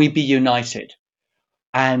where can we be united?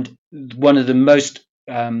 And one of the most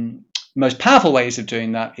powerful ways of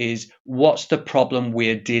doing that is, what's the problem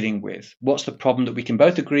we're dealing with? What's the problem that we can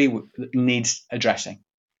both agree needs addressing?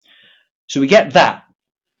 So we get that.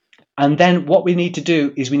 And then what we need to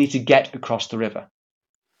do is we need to get across the river.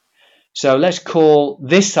 So let's call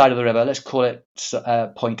this side of the river, let's call it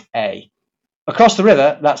point A. Across the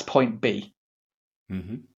river, that's point B.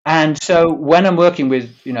 Mm-hmm. And so when I'm working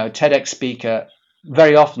with, TEDx speaker,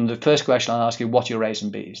 very often the first question I'll ask you, what are your A's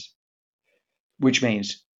and B's? Which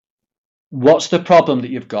means, what's the problem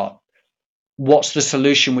that you've got? What's the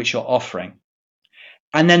solution which you're offering?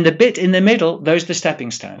 And then the bit in the middle, those are the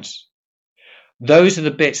stepping stones. Those are the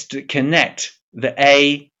bits that connect the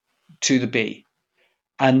A to the B.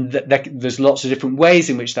 And there's lots of different ways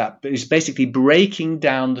in which that is basically breaking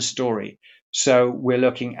down the story. So we're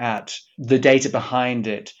looking at the data behind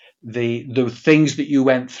it, the things that you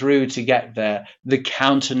went through to get there, the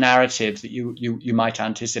counter narratives that you might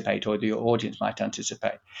anticipate or your audience might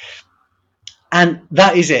anticipate. And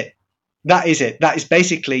that is it. That is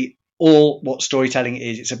basically all what storytelling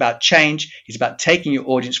is. It's about change. It's about taking your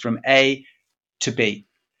audience from A to B,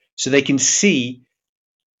 so they can see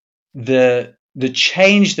the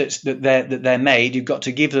change that they're made. You've got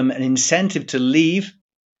to give them an incentive to leave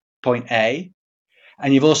point A,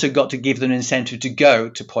 and you've also got to give them an incentive to go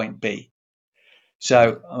to point B.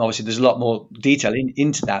 So obviously there's a lot more detail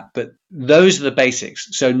into that, but those are the basics.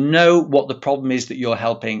 So know what the problem is that you're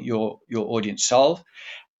helping your audience solve,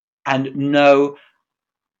 and know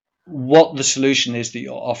what the solution is that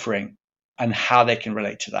you're offering and how they can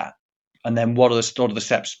relate to that. And then what are the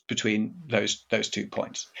steps between those 2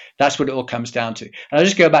 points? That's what it all comes down to. And I'll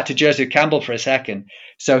just go back to Joseph Campbell for a second.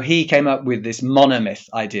 So he came up with this monomyth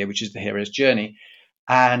idea, which is the hero's journey.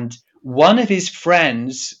 And one of his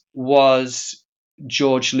friends was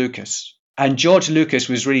George Lucas. And George Lucas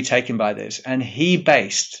was really taken by this. And he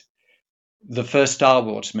based the first Star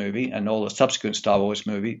Wars movie and all the subsequent Star Wars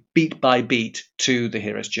movie beat by beat to the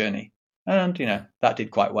hero's journey. And, that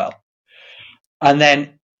did quite well. And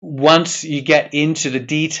then once you get into the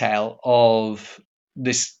detail of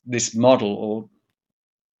this model, or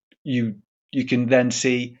you can then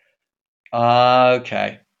see,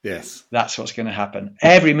 okay, yes, that's what's going to happen.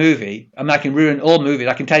 Every movie, I can ruin all movies.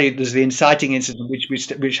 I can tell you there's the inciting incident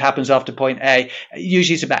which happens after point A.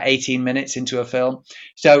 Usually it's about 18 minutes into a film.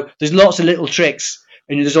 So there's lots of little tricks.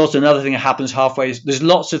 And there's also another thing that happens halfway. There's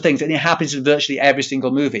lots of things, and it happens in virtually every single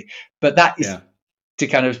movie. But that is to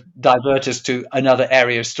kind of divert us to another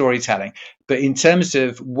area of storytelling. But in terms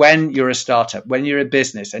of when you're a startup, when you're a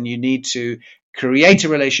business and you need to create a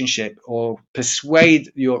relationship or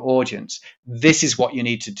persuade your audience, this is what you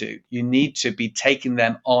need to do. You need to be taking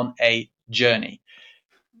them on a journey.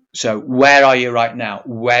 So where are you right now?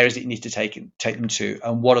 Where is it you need to take them to?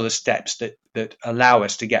 And what are the steps that allow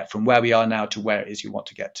us to get from where we are now to where it is you want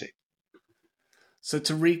to get to? So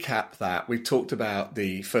to recap that, we talked about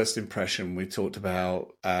the first impression, we talked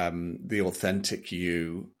about the authentic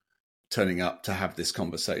you turning up to have this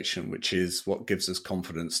conversation, which is what gives us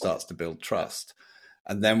confidence, starts to build trust.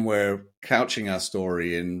 And then we're couching our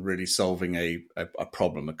story in really solving a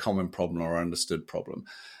problem, a common problem or understood problem.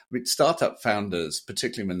 I mean, startup founders,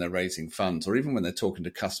 particularly when they're raising funds or even when they're talking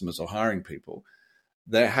to customers or hiring people,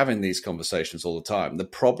 they're having these conversations all the time. The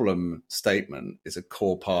problem statement is a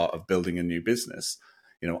core part of building a new business.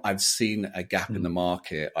 I've seen a gap in the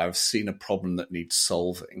market. I've seen a problem that needs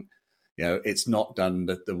solving. It's not done.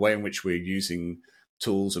 The way in which we're using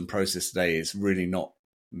tools and process today is really not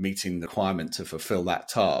meeting the requirement to fulfill that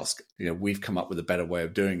task. We've come up with a better way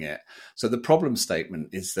of doing it. So the problem statement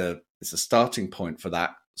is a starting point for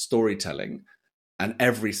that storytelling, and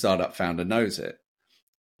every startup founder knows it.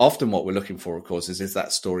 Often what we're looking for, of course, is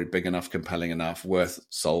that story big enough, compelling enough, worth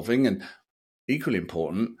solving? And equally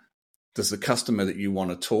important, does the customer that you want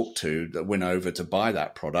to talk to, that win over to buy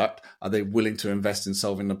that product, are they willing to invest in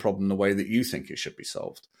solving the problem the way that you think it should be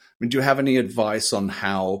solved? I mean, do you have any advice on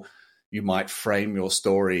how you might frame your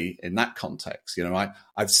story in that context?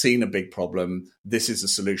 I've seen a big problem. This is a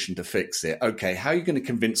solution to fix it. Okay, how are you going to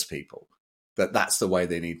convince people that that's the way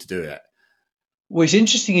they need to do it? Well, it's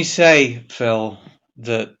interesting you say, Phil,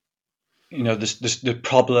 that the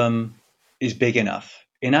problem is big enough.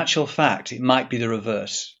 In actual fact, it might be the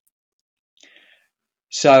reverse.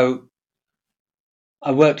 So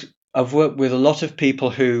I've worked with a lot of people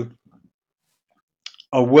who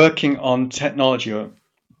are working on technology or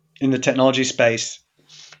in the technology space,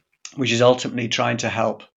 which is ultimately trying to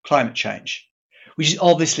help climate change, which is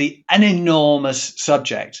obviously an enormous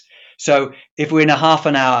subject. So if we're in a half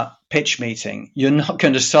an hour pitch meeting, you're not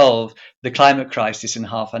going to solve the climate crisis in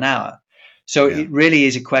half an hour. So it really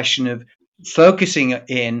is a question of focusing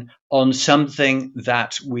in on something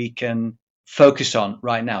that we can focus on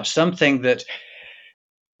right now, something that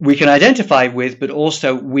we can identify with, but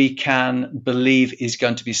also we can believe is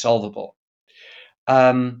going to be solvable.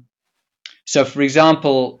 So, for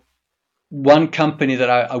example, one company that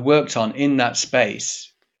I worked on in that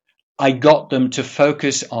space, I got them to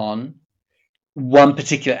focus on one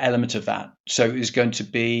particular element of that. So it was going to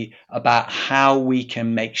be about how we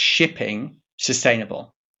can make shipping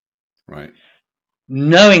sustainable. Right.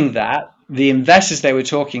 Knowing that, the investors they were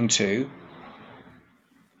talking to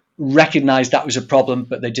recognized that was a problem,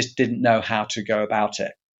 but they just didn't know how to go about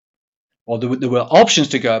it, or there were options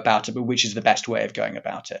to go about it, but which is the best way of going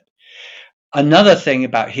about it. Another thing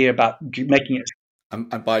about making it.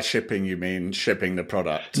 And by shipping, you mean shipping the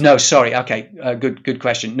product? No, sorry. Okay, good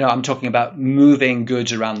question. No, I'm talking about moving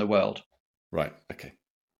goods around the world. Right. Okay.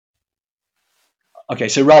 Okay,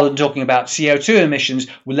 so rather than talking about CO2 emissions,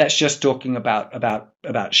 well, let's just talking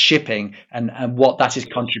about shipping and what that is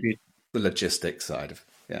contributing. The logistics side of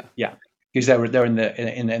yeah, because they're in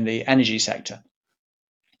the energy sector.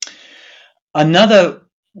 Another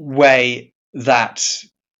way that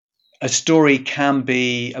a story can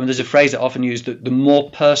be, I mean, there's a phrase that I often used, that the more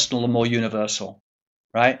personal, the more universal,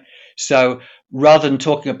 right? So rather than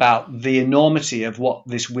talking about the enormity of what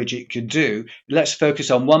this widget could do, let's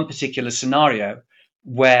focus on one particular scenario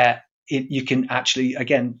where you can actually,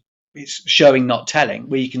 again, it's showing, not telling,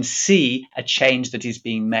 where you can see a change that is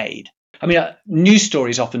being made. I mean, news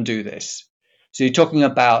stories often do this. So you're talking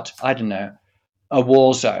about, I don't know, a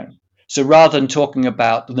war zone. So rather than talking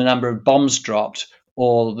about the number of bombs dropped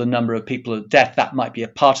or the number of people of death, that might be a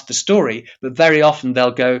part of the story, but very often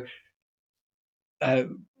they'll go,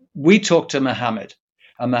 we talked to Mohammed,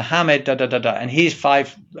 and Mohammed, and he's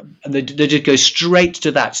 5, and they just go straight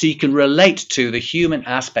to that. So you can relate to the human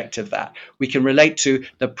aspect of that. We can relate to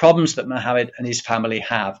the problems that Mohammed and his family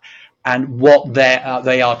have and what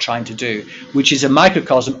they are trying to do, which is a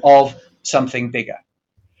microcosm of something bigger.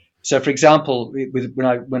 So, for example,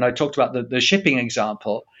 when I talked about the shipping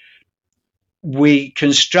example, we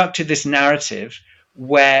constructed this narrative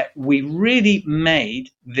where we really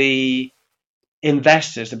made the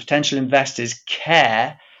potential investors,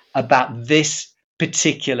 care about this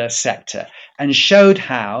particular sector and showed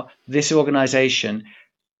how this organization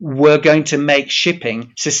were going to make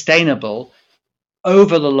shipping sustainable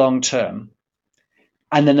over the long term.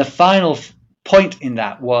 And then the final point in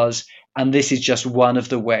that was, and this is just one of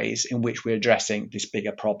the ways in which we're addressing this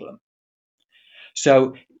bigger problem.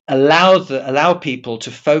 So allow people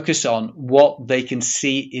to focus on what they can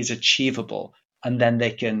see is achievable, and then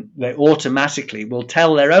they automatically will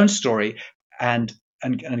tell their own story and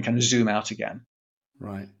kind of zoom out again.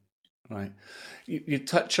 Right. You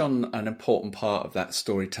touch on an important part of that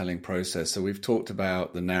storytelling process. So we've talked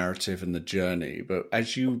about the narrative and the journey, but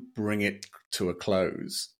as you bring it to a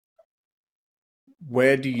close,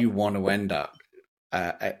 where do you want to end up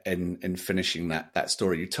in finishing that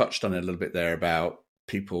story? You touched on it a little bit there about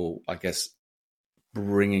people, I guess,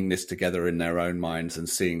 bringing this together in their own minds and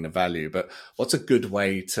seeing the value. But what's a good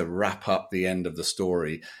way to wrap up the end of the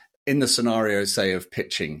story in the scenario, say, of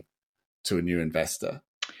pitching to a new investor?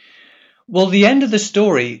 Well, the end of the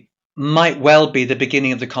story might well be the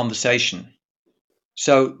beginning of the conversation.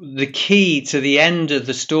 So the key to the end of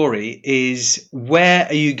the story is, where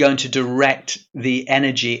are you going to direct the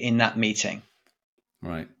energy in that meeting?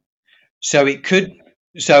 Right. So in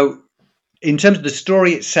terms of the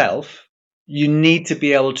story itself, you need to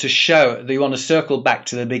be able to show that you want to circle back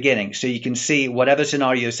to the beginning, so you can see whatever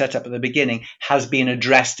scenario set up at the beginning has been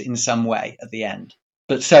addressed in some way at the end.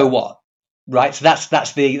 But so what? Right, so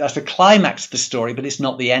that's the climax of the story, but it's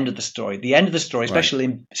not the end of the story. The end of the story,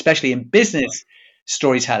 especially in business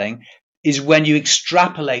storytelling, is when you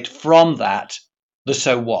extrapolate from that the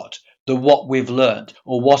so what, the what we've learned,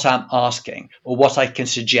 or what I'm asking, or what I can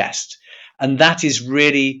suggest, and that is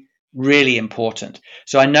really, really important.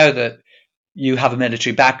 So I know that you have a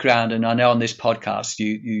military background, and I know on this podcast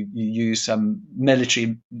you use some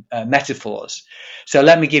military metaphors. So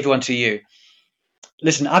let me give one to you.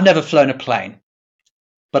 Listen, I've never flown a plane,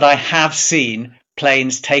 but I have seen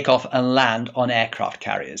planes take off and land on aircraft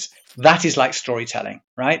carriers. That is like storytelling,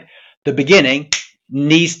 right? The beginning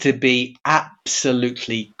needs to be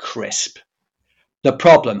absolutely crisp. The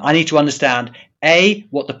problem, I need to understand, A,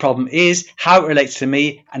 what the problem is, how it relates to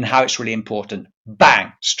me, and how it's really important.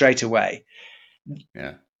 Bang, straight away.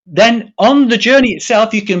 Yeah. Then on the journey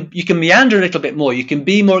itself, you can meander a little bit more. You can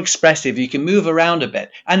be more expressive. You can move around a bit.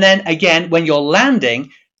 And then again, when you're landing,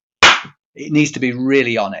 it needs to be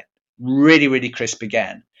really on it, really, really crisp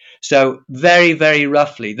again. So very, very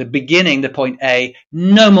roughly, the beginning, the point A,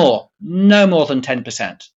 no more than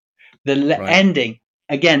 10%. The ending,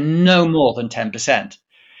 again, no more than 10%.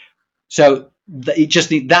 So it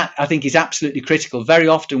just that, I think, is absolutely critical. Very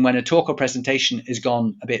often when a talk or presentation has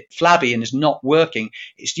gone a bit flabby and is not working,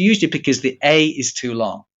 it's usually because the A is too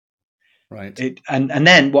long. Right. And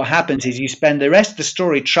then what happens is you spend the rest of the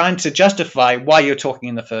story trying to justify why you're talking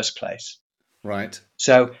in the first place. Right.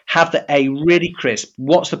 So have the A really crisp.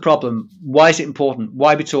 What's the problem? Why is it important?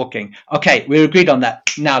 Why are we talking? Okay, we're agreed on that.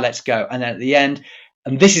 Now let's go. And then at the end,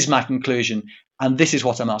 and this is my conclusion, and this is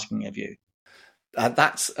what I'm asking of you.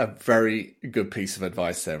 That's a very good piece of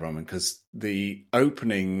advice there, Roman, because the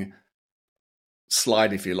opening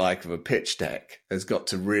slide, if you like, of a pitch deck has got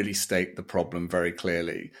to really state the problem very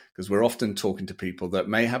clearly, because we're often talking to people that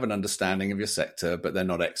may have an understanding of your sector, but they're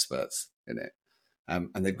not experts in it.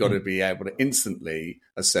 And they've got to be able to instantly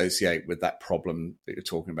associate with that problem that you're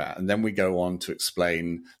talking about. And then we go on to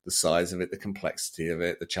explain the size of it, the complexity of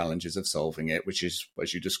it, the challenges of solving it, which is,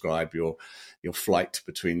 as you describe, your flight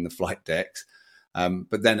between the flight decks.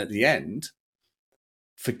 But then at the end,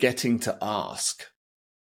 forgetting to ask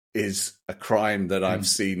is a crime that I've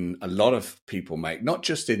seen a lot of people make, not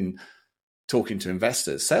just in talking to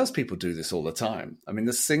investors. Salespeople do this all the time. I mean,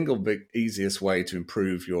 the single easiest way to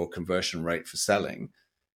improve your conversion rate for selling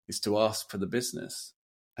is to ask for the business.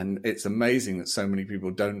 And it's amazing that so many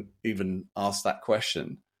people don't even ask that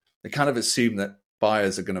question. They kind of assume that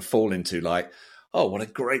buyers are going to fall into like, oh, what a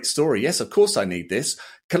great story. Yes, of course I need this.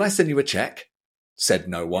 Can I send you a check? Said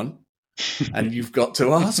no one. And you've got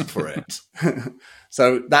to ask for it.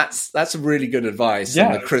 So that's a really good advice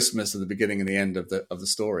on the Christmas at the beginning and the end of the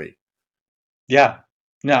story. Yeah,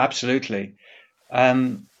 no, absolutely. I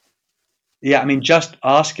mean, just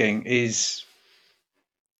asking is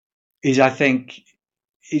I think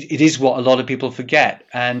it is what a lot of people forget.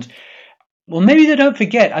 And well, maybe they don't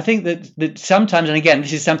forget. I think that sometimes, and again,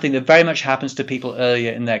 this is something that very much happens to people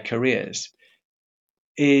earlier in their careers,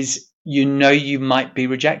 is you might be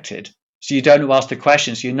rejected. So you don't ask the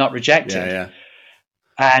question, so you're not rejected. Yeah.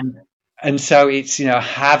 And so it's,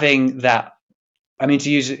 having that, I mean, to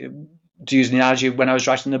use an analogy, when I was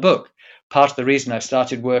writing the book, part of the reason I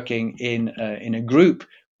started working in a group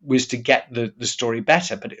was to get the story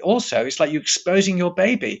better. But also, it's like you're exposing your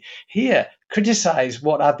baby. Here, criticize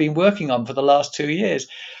what I've been working on for the last 2 years.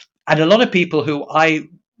 And a lot of people who I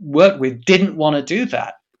worked with didn't want to do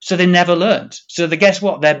that. So they never learned. So guess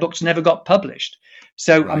what? Their books never got published.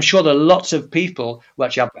 So right. I'm sure there are lots of people, well,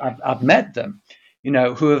 actually I've met them,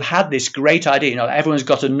 who have had this great idea. Everyone's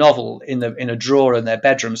got a novel in a drawer in their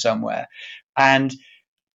bedroom somewhere. And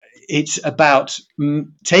it's about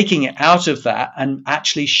taking it out of that and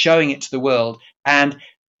actually showing it to the world. And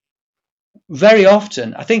very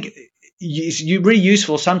often, I think it's really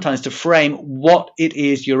useful sometimes to frame what it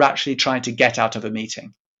is you're actually trying to get out of a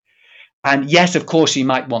meeting. And yes, of course, you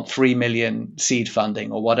might want 3 million seed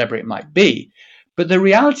funding or whatever it might be. But the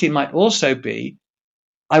reality might also be,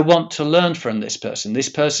 I want to learn from this person. This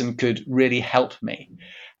person could really help me.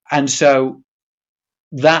 And so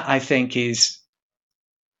that, I think, is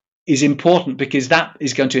important, because that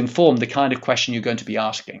is going to inform the kind of question you're going to be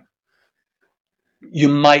asking. You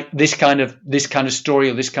might, this kind of story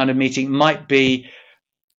or this kind of meeting might be,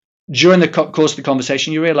 during the course of the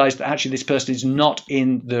conversation, you realize that actually this person is not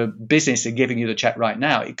in the business of giving you the check right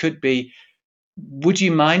now. It could be, would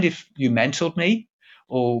you mind if you mentored me?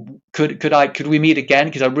 Or could we meet again,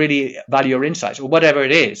 because I really value your insights, or whatever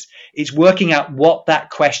it is. It's working out what that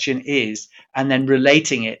question is and then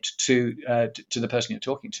relating it to the person you're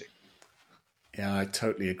talking to. Yeah, I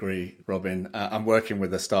totally agree, Robin. I'm working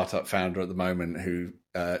with a startup founder at the moment who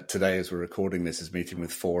today, as we're recording this, is meeting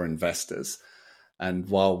with 4 investors. And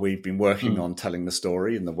while we've been working on telling the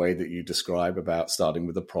story in the way that you describe about starting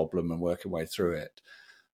with a problem and working way through it,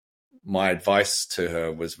 my advice to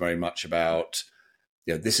her was very much about,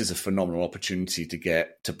 this is a phenomenal opportunity to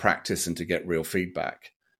get to practice and to get real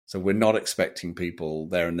feedback. So we're not expecting people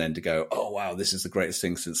there and then to go, oh, wow, this is the greatest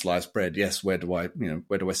thing since sliced bread. Yes, where do I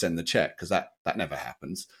send the check? Because that never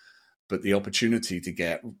happens. But the opportunity to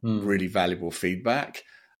get really valuable feedback,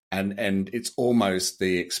 and it's almost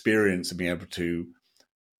the experience of being able to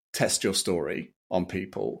test your story on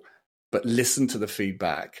people, but listen to the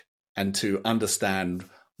feedback and to understand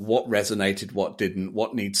what resonated, what didn't,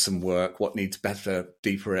 what needs some work, what needs better,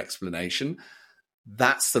 deeper explanation.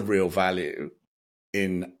 That's the real value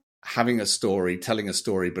in having a story, telling a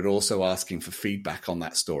story, but also asking for feedback on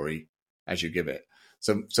that story as you give it.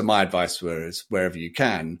 So my advice was, wherever you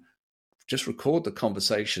can, just record the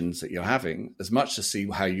conversations that you're having, as much to see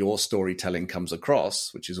how your storytelling comes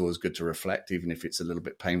across, which is always good to reflect, even if it's a little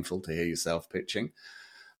bit painful to hear yourself pitching.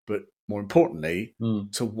 But more importantly,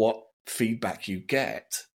 to what feedback you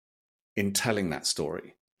get in telling that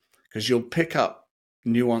story, because you'll pick up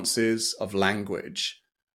nuances of language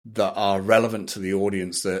that are relevant to the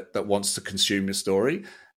audience that wants to consume your story.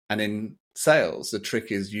 And in sales, the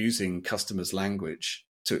trick is using customers' language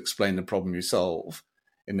to explain the problem you solve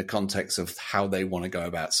in the context of how they want to go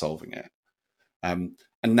about solving it. And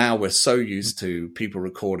now we're so used to people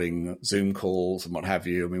recording Zoom calls and what have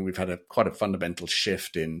you. I mean, we've had quite a fundamental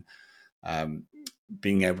shift in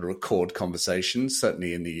being able to record conversations,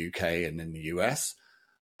 certainly in the UK and in the US.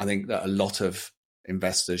 I think that a lot of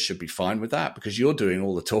investors should be fine with that, because you're doing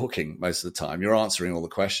all the talking most of the time. You're answering all the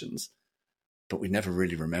questions. but we never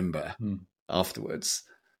really remember afterwards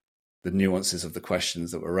the nuances of the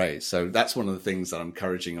questions that were raised. So that's one of the things that I'm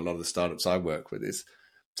encouraging a lot of the startups I work with is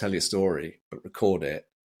tell your story, but record it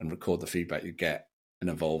and record the feedback you get and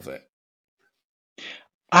evolve it.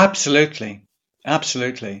 Absolutely.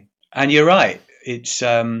 Absolutely. And you're right. It's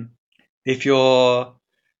if you're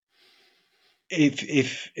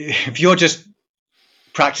just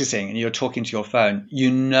practicing and you're talking to your phone, you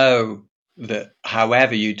know that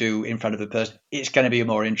however you do in front of a person, it's going to be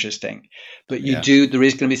more interesting. But there is going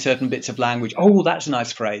to be certain bits of language. Oh, that's a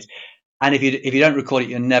nice phrase. And if you don't record it,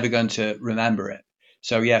 you're never going to remember it.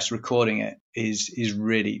 So yes, recording it is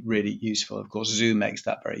really, really useful. Of course, Zoom makes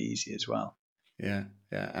that very easy as well. Yeah.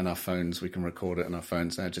 And our phones, we can record it on our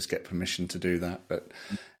phones now, just get permission to do that. But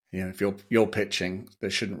if you're pitching, there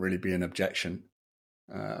shouldn't really be an objection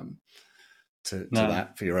to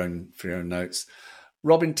that for your own notes.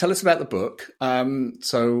 Robin, tell us about the book.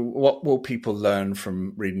 So what will people learn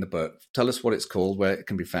from reading the book? Tell us what it's called, where it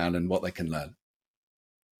can be found, and what they can learn.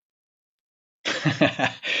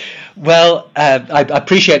 Well, I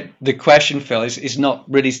appreciate the question, Phil. It's not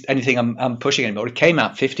really anything I'm pushing anymore. It came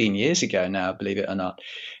out 15 years ago now, believe it or not.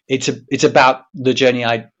 It's about the journey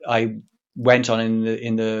I went on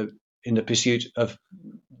in the pursuit of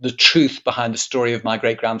the truth behind the story of my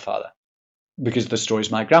great grandfather, because the stories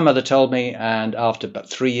my grandmother told me. And after about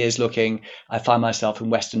 3 years looking, I found myself in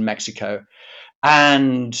Western Mexico,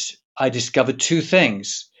 and I discovered two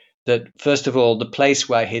things. That first of all, the place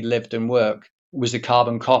where he'd lived and worked was a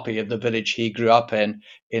carbon copy of the village he grew up in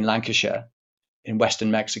Lancashire, in Western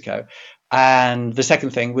Mexico. And the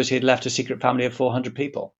second thing was he'd left a secret family of 400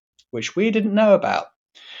 people, which we didn't know about.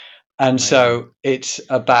 And so it's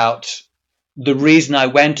about the reason I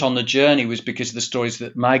went on the journey was because of the stories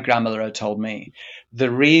that my grandmother had told me. The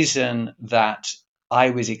reason that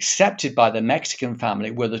I was accepted by the Mexican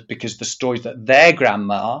family were because the stories that their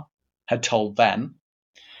grandma had told them.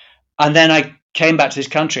 And then I came back to this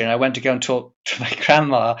country and I went to go and talk to my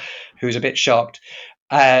grandma, who was a bit shocked,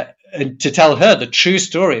 to tell her the true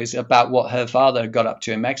stories about what her father got up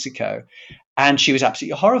to in Mexico. And she was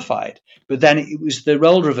absolutely horrified. But then it was the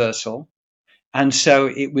role reversal. And so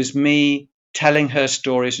it was me telling her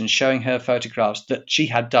stories and showing her photographs that she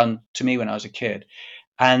had done to me when I was a kid.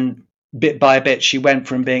 And bit by bit, she went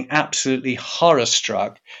from being absolutely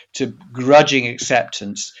horror-struck to grudging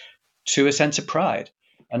acceptance to a sense of pride.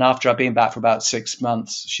 And after I'd been back for about 6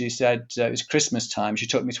 months, she said, it was Christmas time. She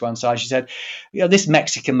took me to one side. She said, this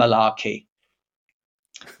Mexican malarkey,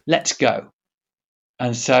 let's go.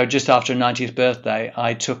 And so just after her 90th birthday,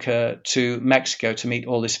 I took her to Mexico to meet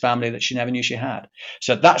all this family that she never knew she had.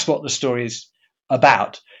 So that's what the story is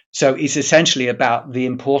about. So it's essentially about the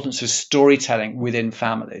importance of storytelling within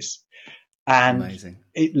families. And Amazing.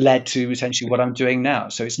 It led to essentially what I'm doing now.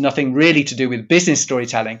 So it's nothing really to do with business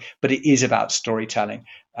storytelling, but it is about storytelling.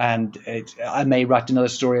 And I may write another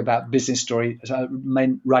story about business story. I may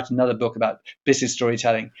write another book about business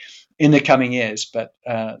storytelling in the coming years. But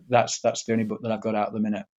that's the only book that I've got out at the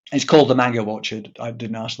minute. It's called The Mango Orchard. I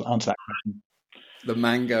didn't answer that question. The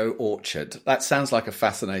Mango Orchard. That sounds like a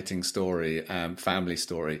fascinating story, family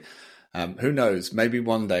story. Who knows? Maybe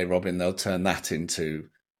one day, Robin, they'll turn that into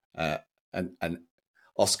an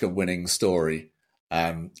Oscar-winning story.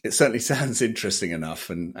 It certainly sounds interesting enough,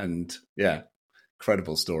 and yeah,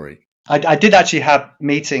 incredible story. I did actually have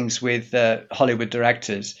meetings with Hollywood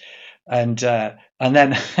directors, and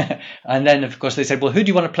then of course they said, "Well, who do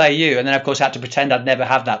you want to play you?" And then of course I had to pretend I'd never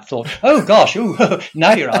had that thought. Oh gosh,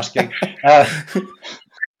 now you're asking.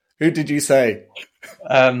 Who did you say?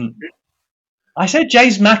 I said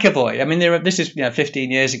James McAvoy. I mean, this is 15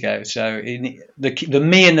 years ago, so the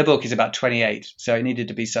me in the book is about 28, so it needed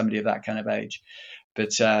to be somebody of that kind of age.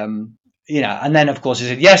 But and then of course he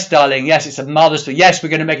said, "Yes, darling, yes, it's a marvelous film. Yes, we're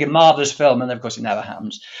going to make a marvelous film," and then, of course it never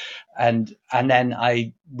happens. And then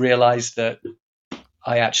I realized that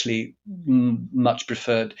I actually much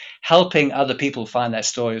preferred helping other people find their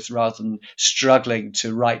stories rather than struggling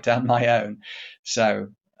to write down my own. So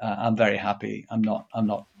I'm very happy. I'm not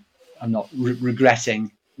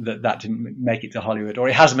regretting that didn't make it to Hollywood, or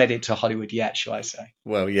it hasn't made it to Hollywood yet, shall I say?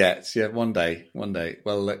 Well, yes, yeah, one day.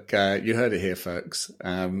 Well, look, you heard it here, folks.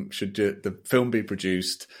 Should the film be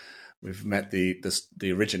produced? We've met the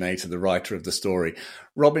originator, the writer of the story.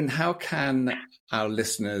 Robin, how can our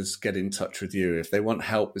listeners get in touch with you if they want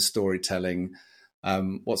help with storytelling?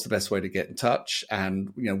 What's the best way to get in touch?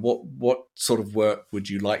 And what sort of work would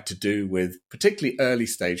you like to do with particularly early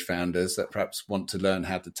stage founders that perhaps want to learn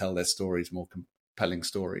how to tell their stories, more compelling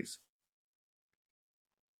stories?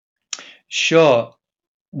 Sure.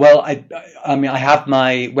 Well, I mean, I have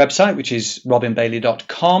my website, which is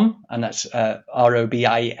robinbayley.com, and that's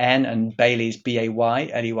ROBIN, and Bayley's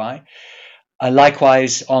BAYLEY.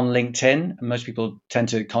 Likewise on LinkedIn. Most people tend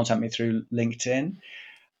to contact me through LinkedIn.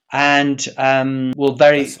 And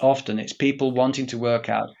very often it's people wanting to work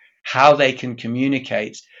out how they can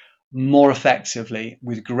communicate more effectively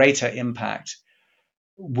with greater impact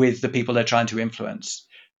with the people they're trying to influence.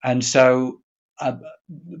 And so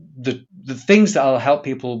the things that I'll help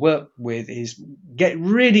people work with is get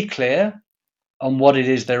really clear on what it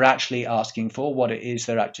is they're actually asking for, what it is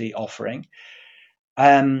they're actually offering.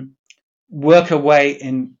 Work out a way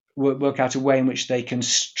in which they can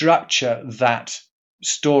structure that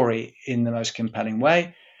story in the most compelling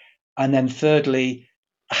way. And then thirdly,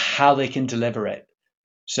 how they can deliver it.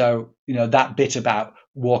 So, that bit about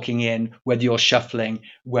walking in, whether you're shuffling,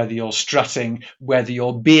 whether you're strutting, whether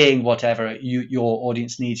you're being whatever your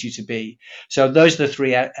audience needs you to be. So those are the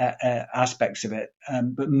three aspects of it.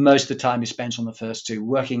 But most of the time is spent on the first two,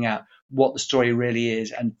 working out what the story really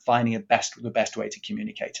is and finding the best way to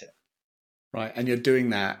communicate it. Right. And you're doing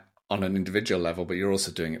that on an individual level, but you're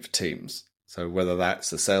also doing it for teams. So whether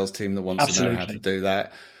that's a sales team that wants to know how to do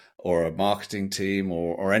that, or a marketing team,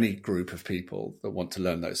 or any group of people that want to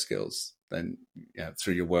learn those skills, then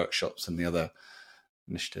through your workshops and the other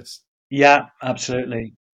initiatives. Yeah,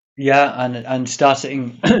 absolutely. Yeah, and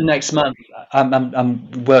starting next month,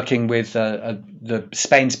 I'm working with the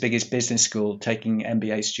Spain's biggest business school, taking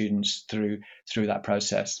MBA students through that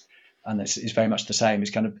process. And it's very much the same.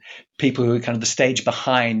 It's kind of people who are kind of the stage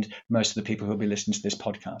behind most of the people who will be listening to this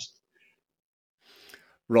podcast.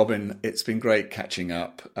 Robin, it's been great catching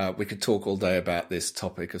up. We could talk all day about this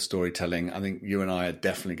topic of storytelling. I think you and I are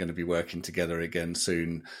definitely going to be working together again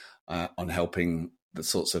soon on helping the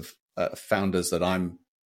sorts of founders that I'm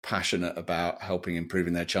passionate about, helping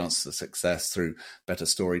improving their chances of success through better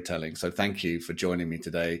storytelling. So thank you for joining me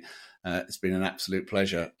today. It's been an absolute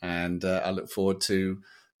pleasure. And I look forward to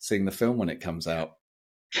seeing the film when it comes out.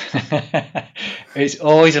 It's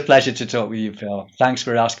always a pleasure to talk with you, Phil. Thanks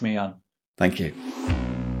for asking me on. Thank you.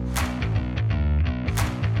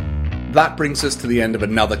 That brings us to the end of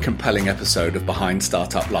another compelling episode of Behind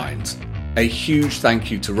Startup Lines. A huge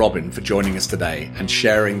thank you to Robin for joining us today and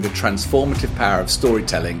sharing the transformative power of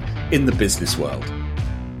storytelling in the business world.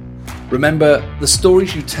 Remember, the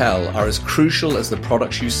stories you tell are as crucial as the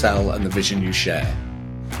products you sell and the vision you share.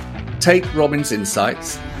 Take Robin's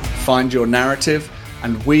insights, find your narrative,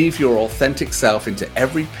 and weave your authentic self into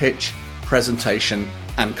every pitch, presentation,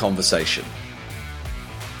 and conversation.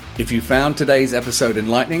 If you found today's episode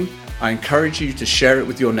enlightening, I encourage you to share it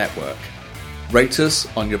with your network. Rate us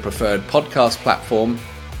on your preferred podcast platform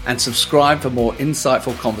and subscribe for more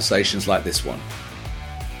insightful conversations like this one.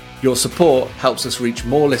 Your support helps us reach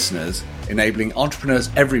more listeners, enabling entrepreneurs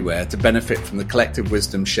everywhere to benefit from the collective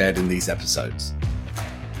wisdom shared in these episodes.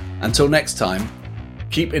 Until next time,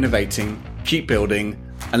 keep innovating, keep building,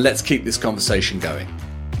 and let's keep this conversation going.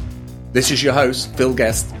 This is your host, Phil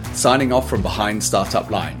Guest, signing off from Behind Startup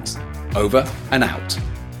Lines. Over and out.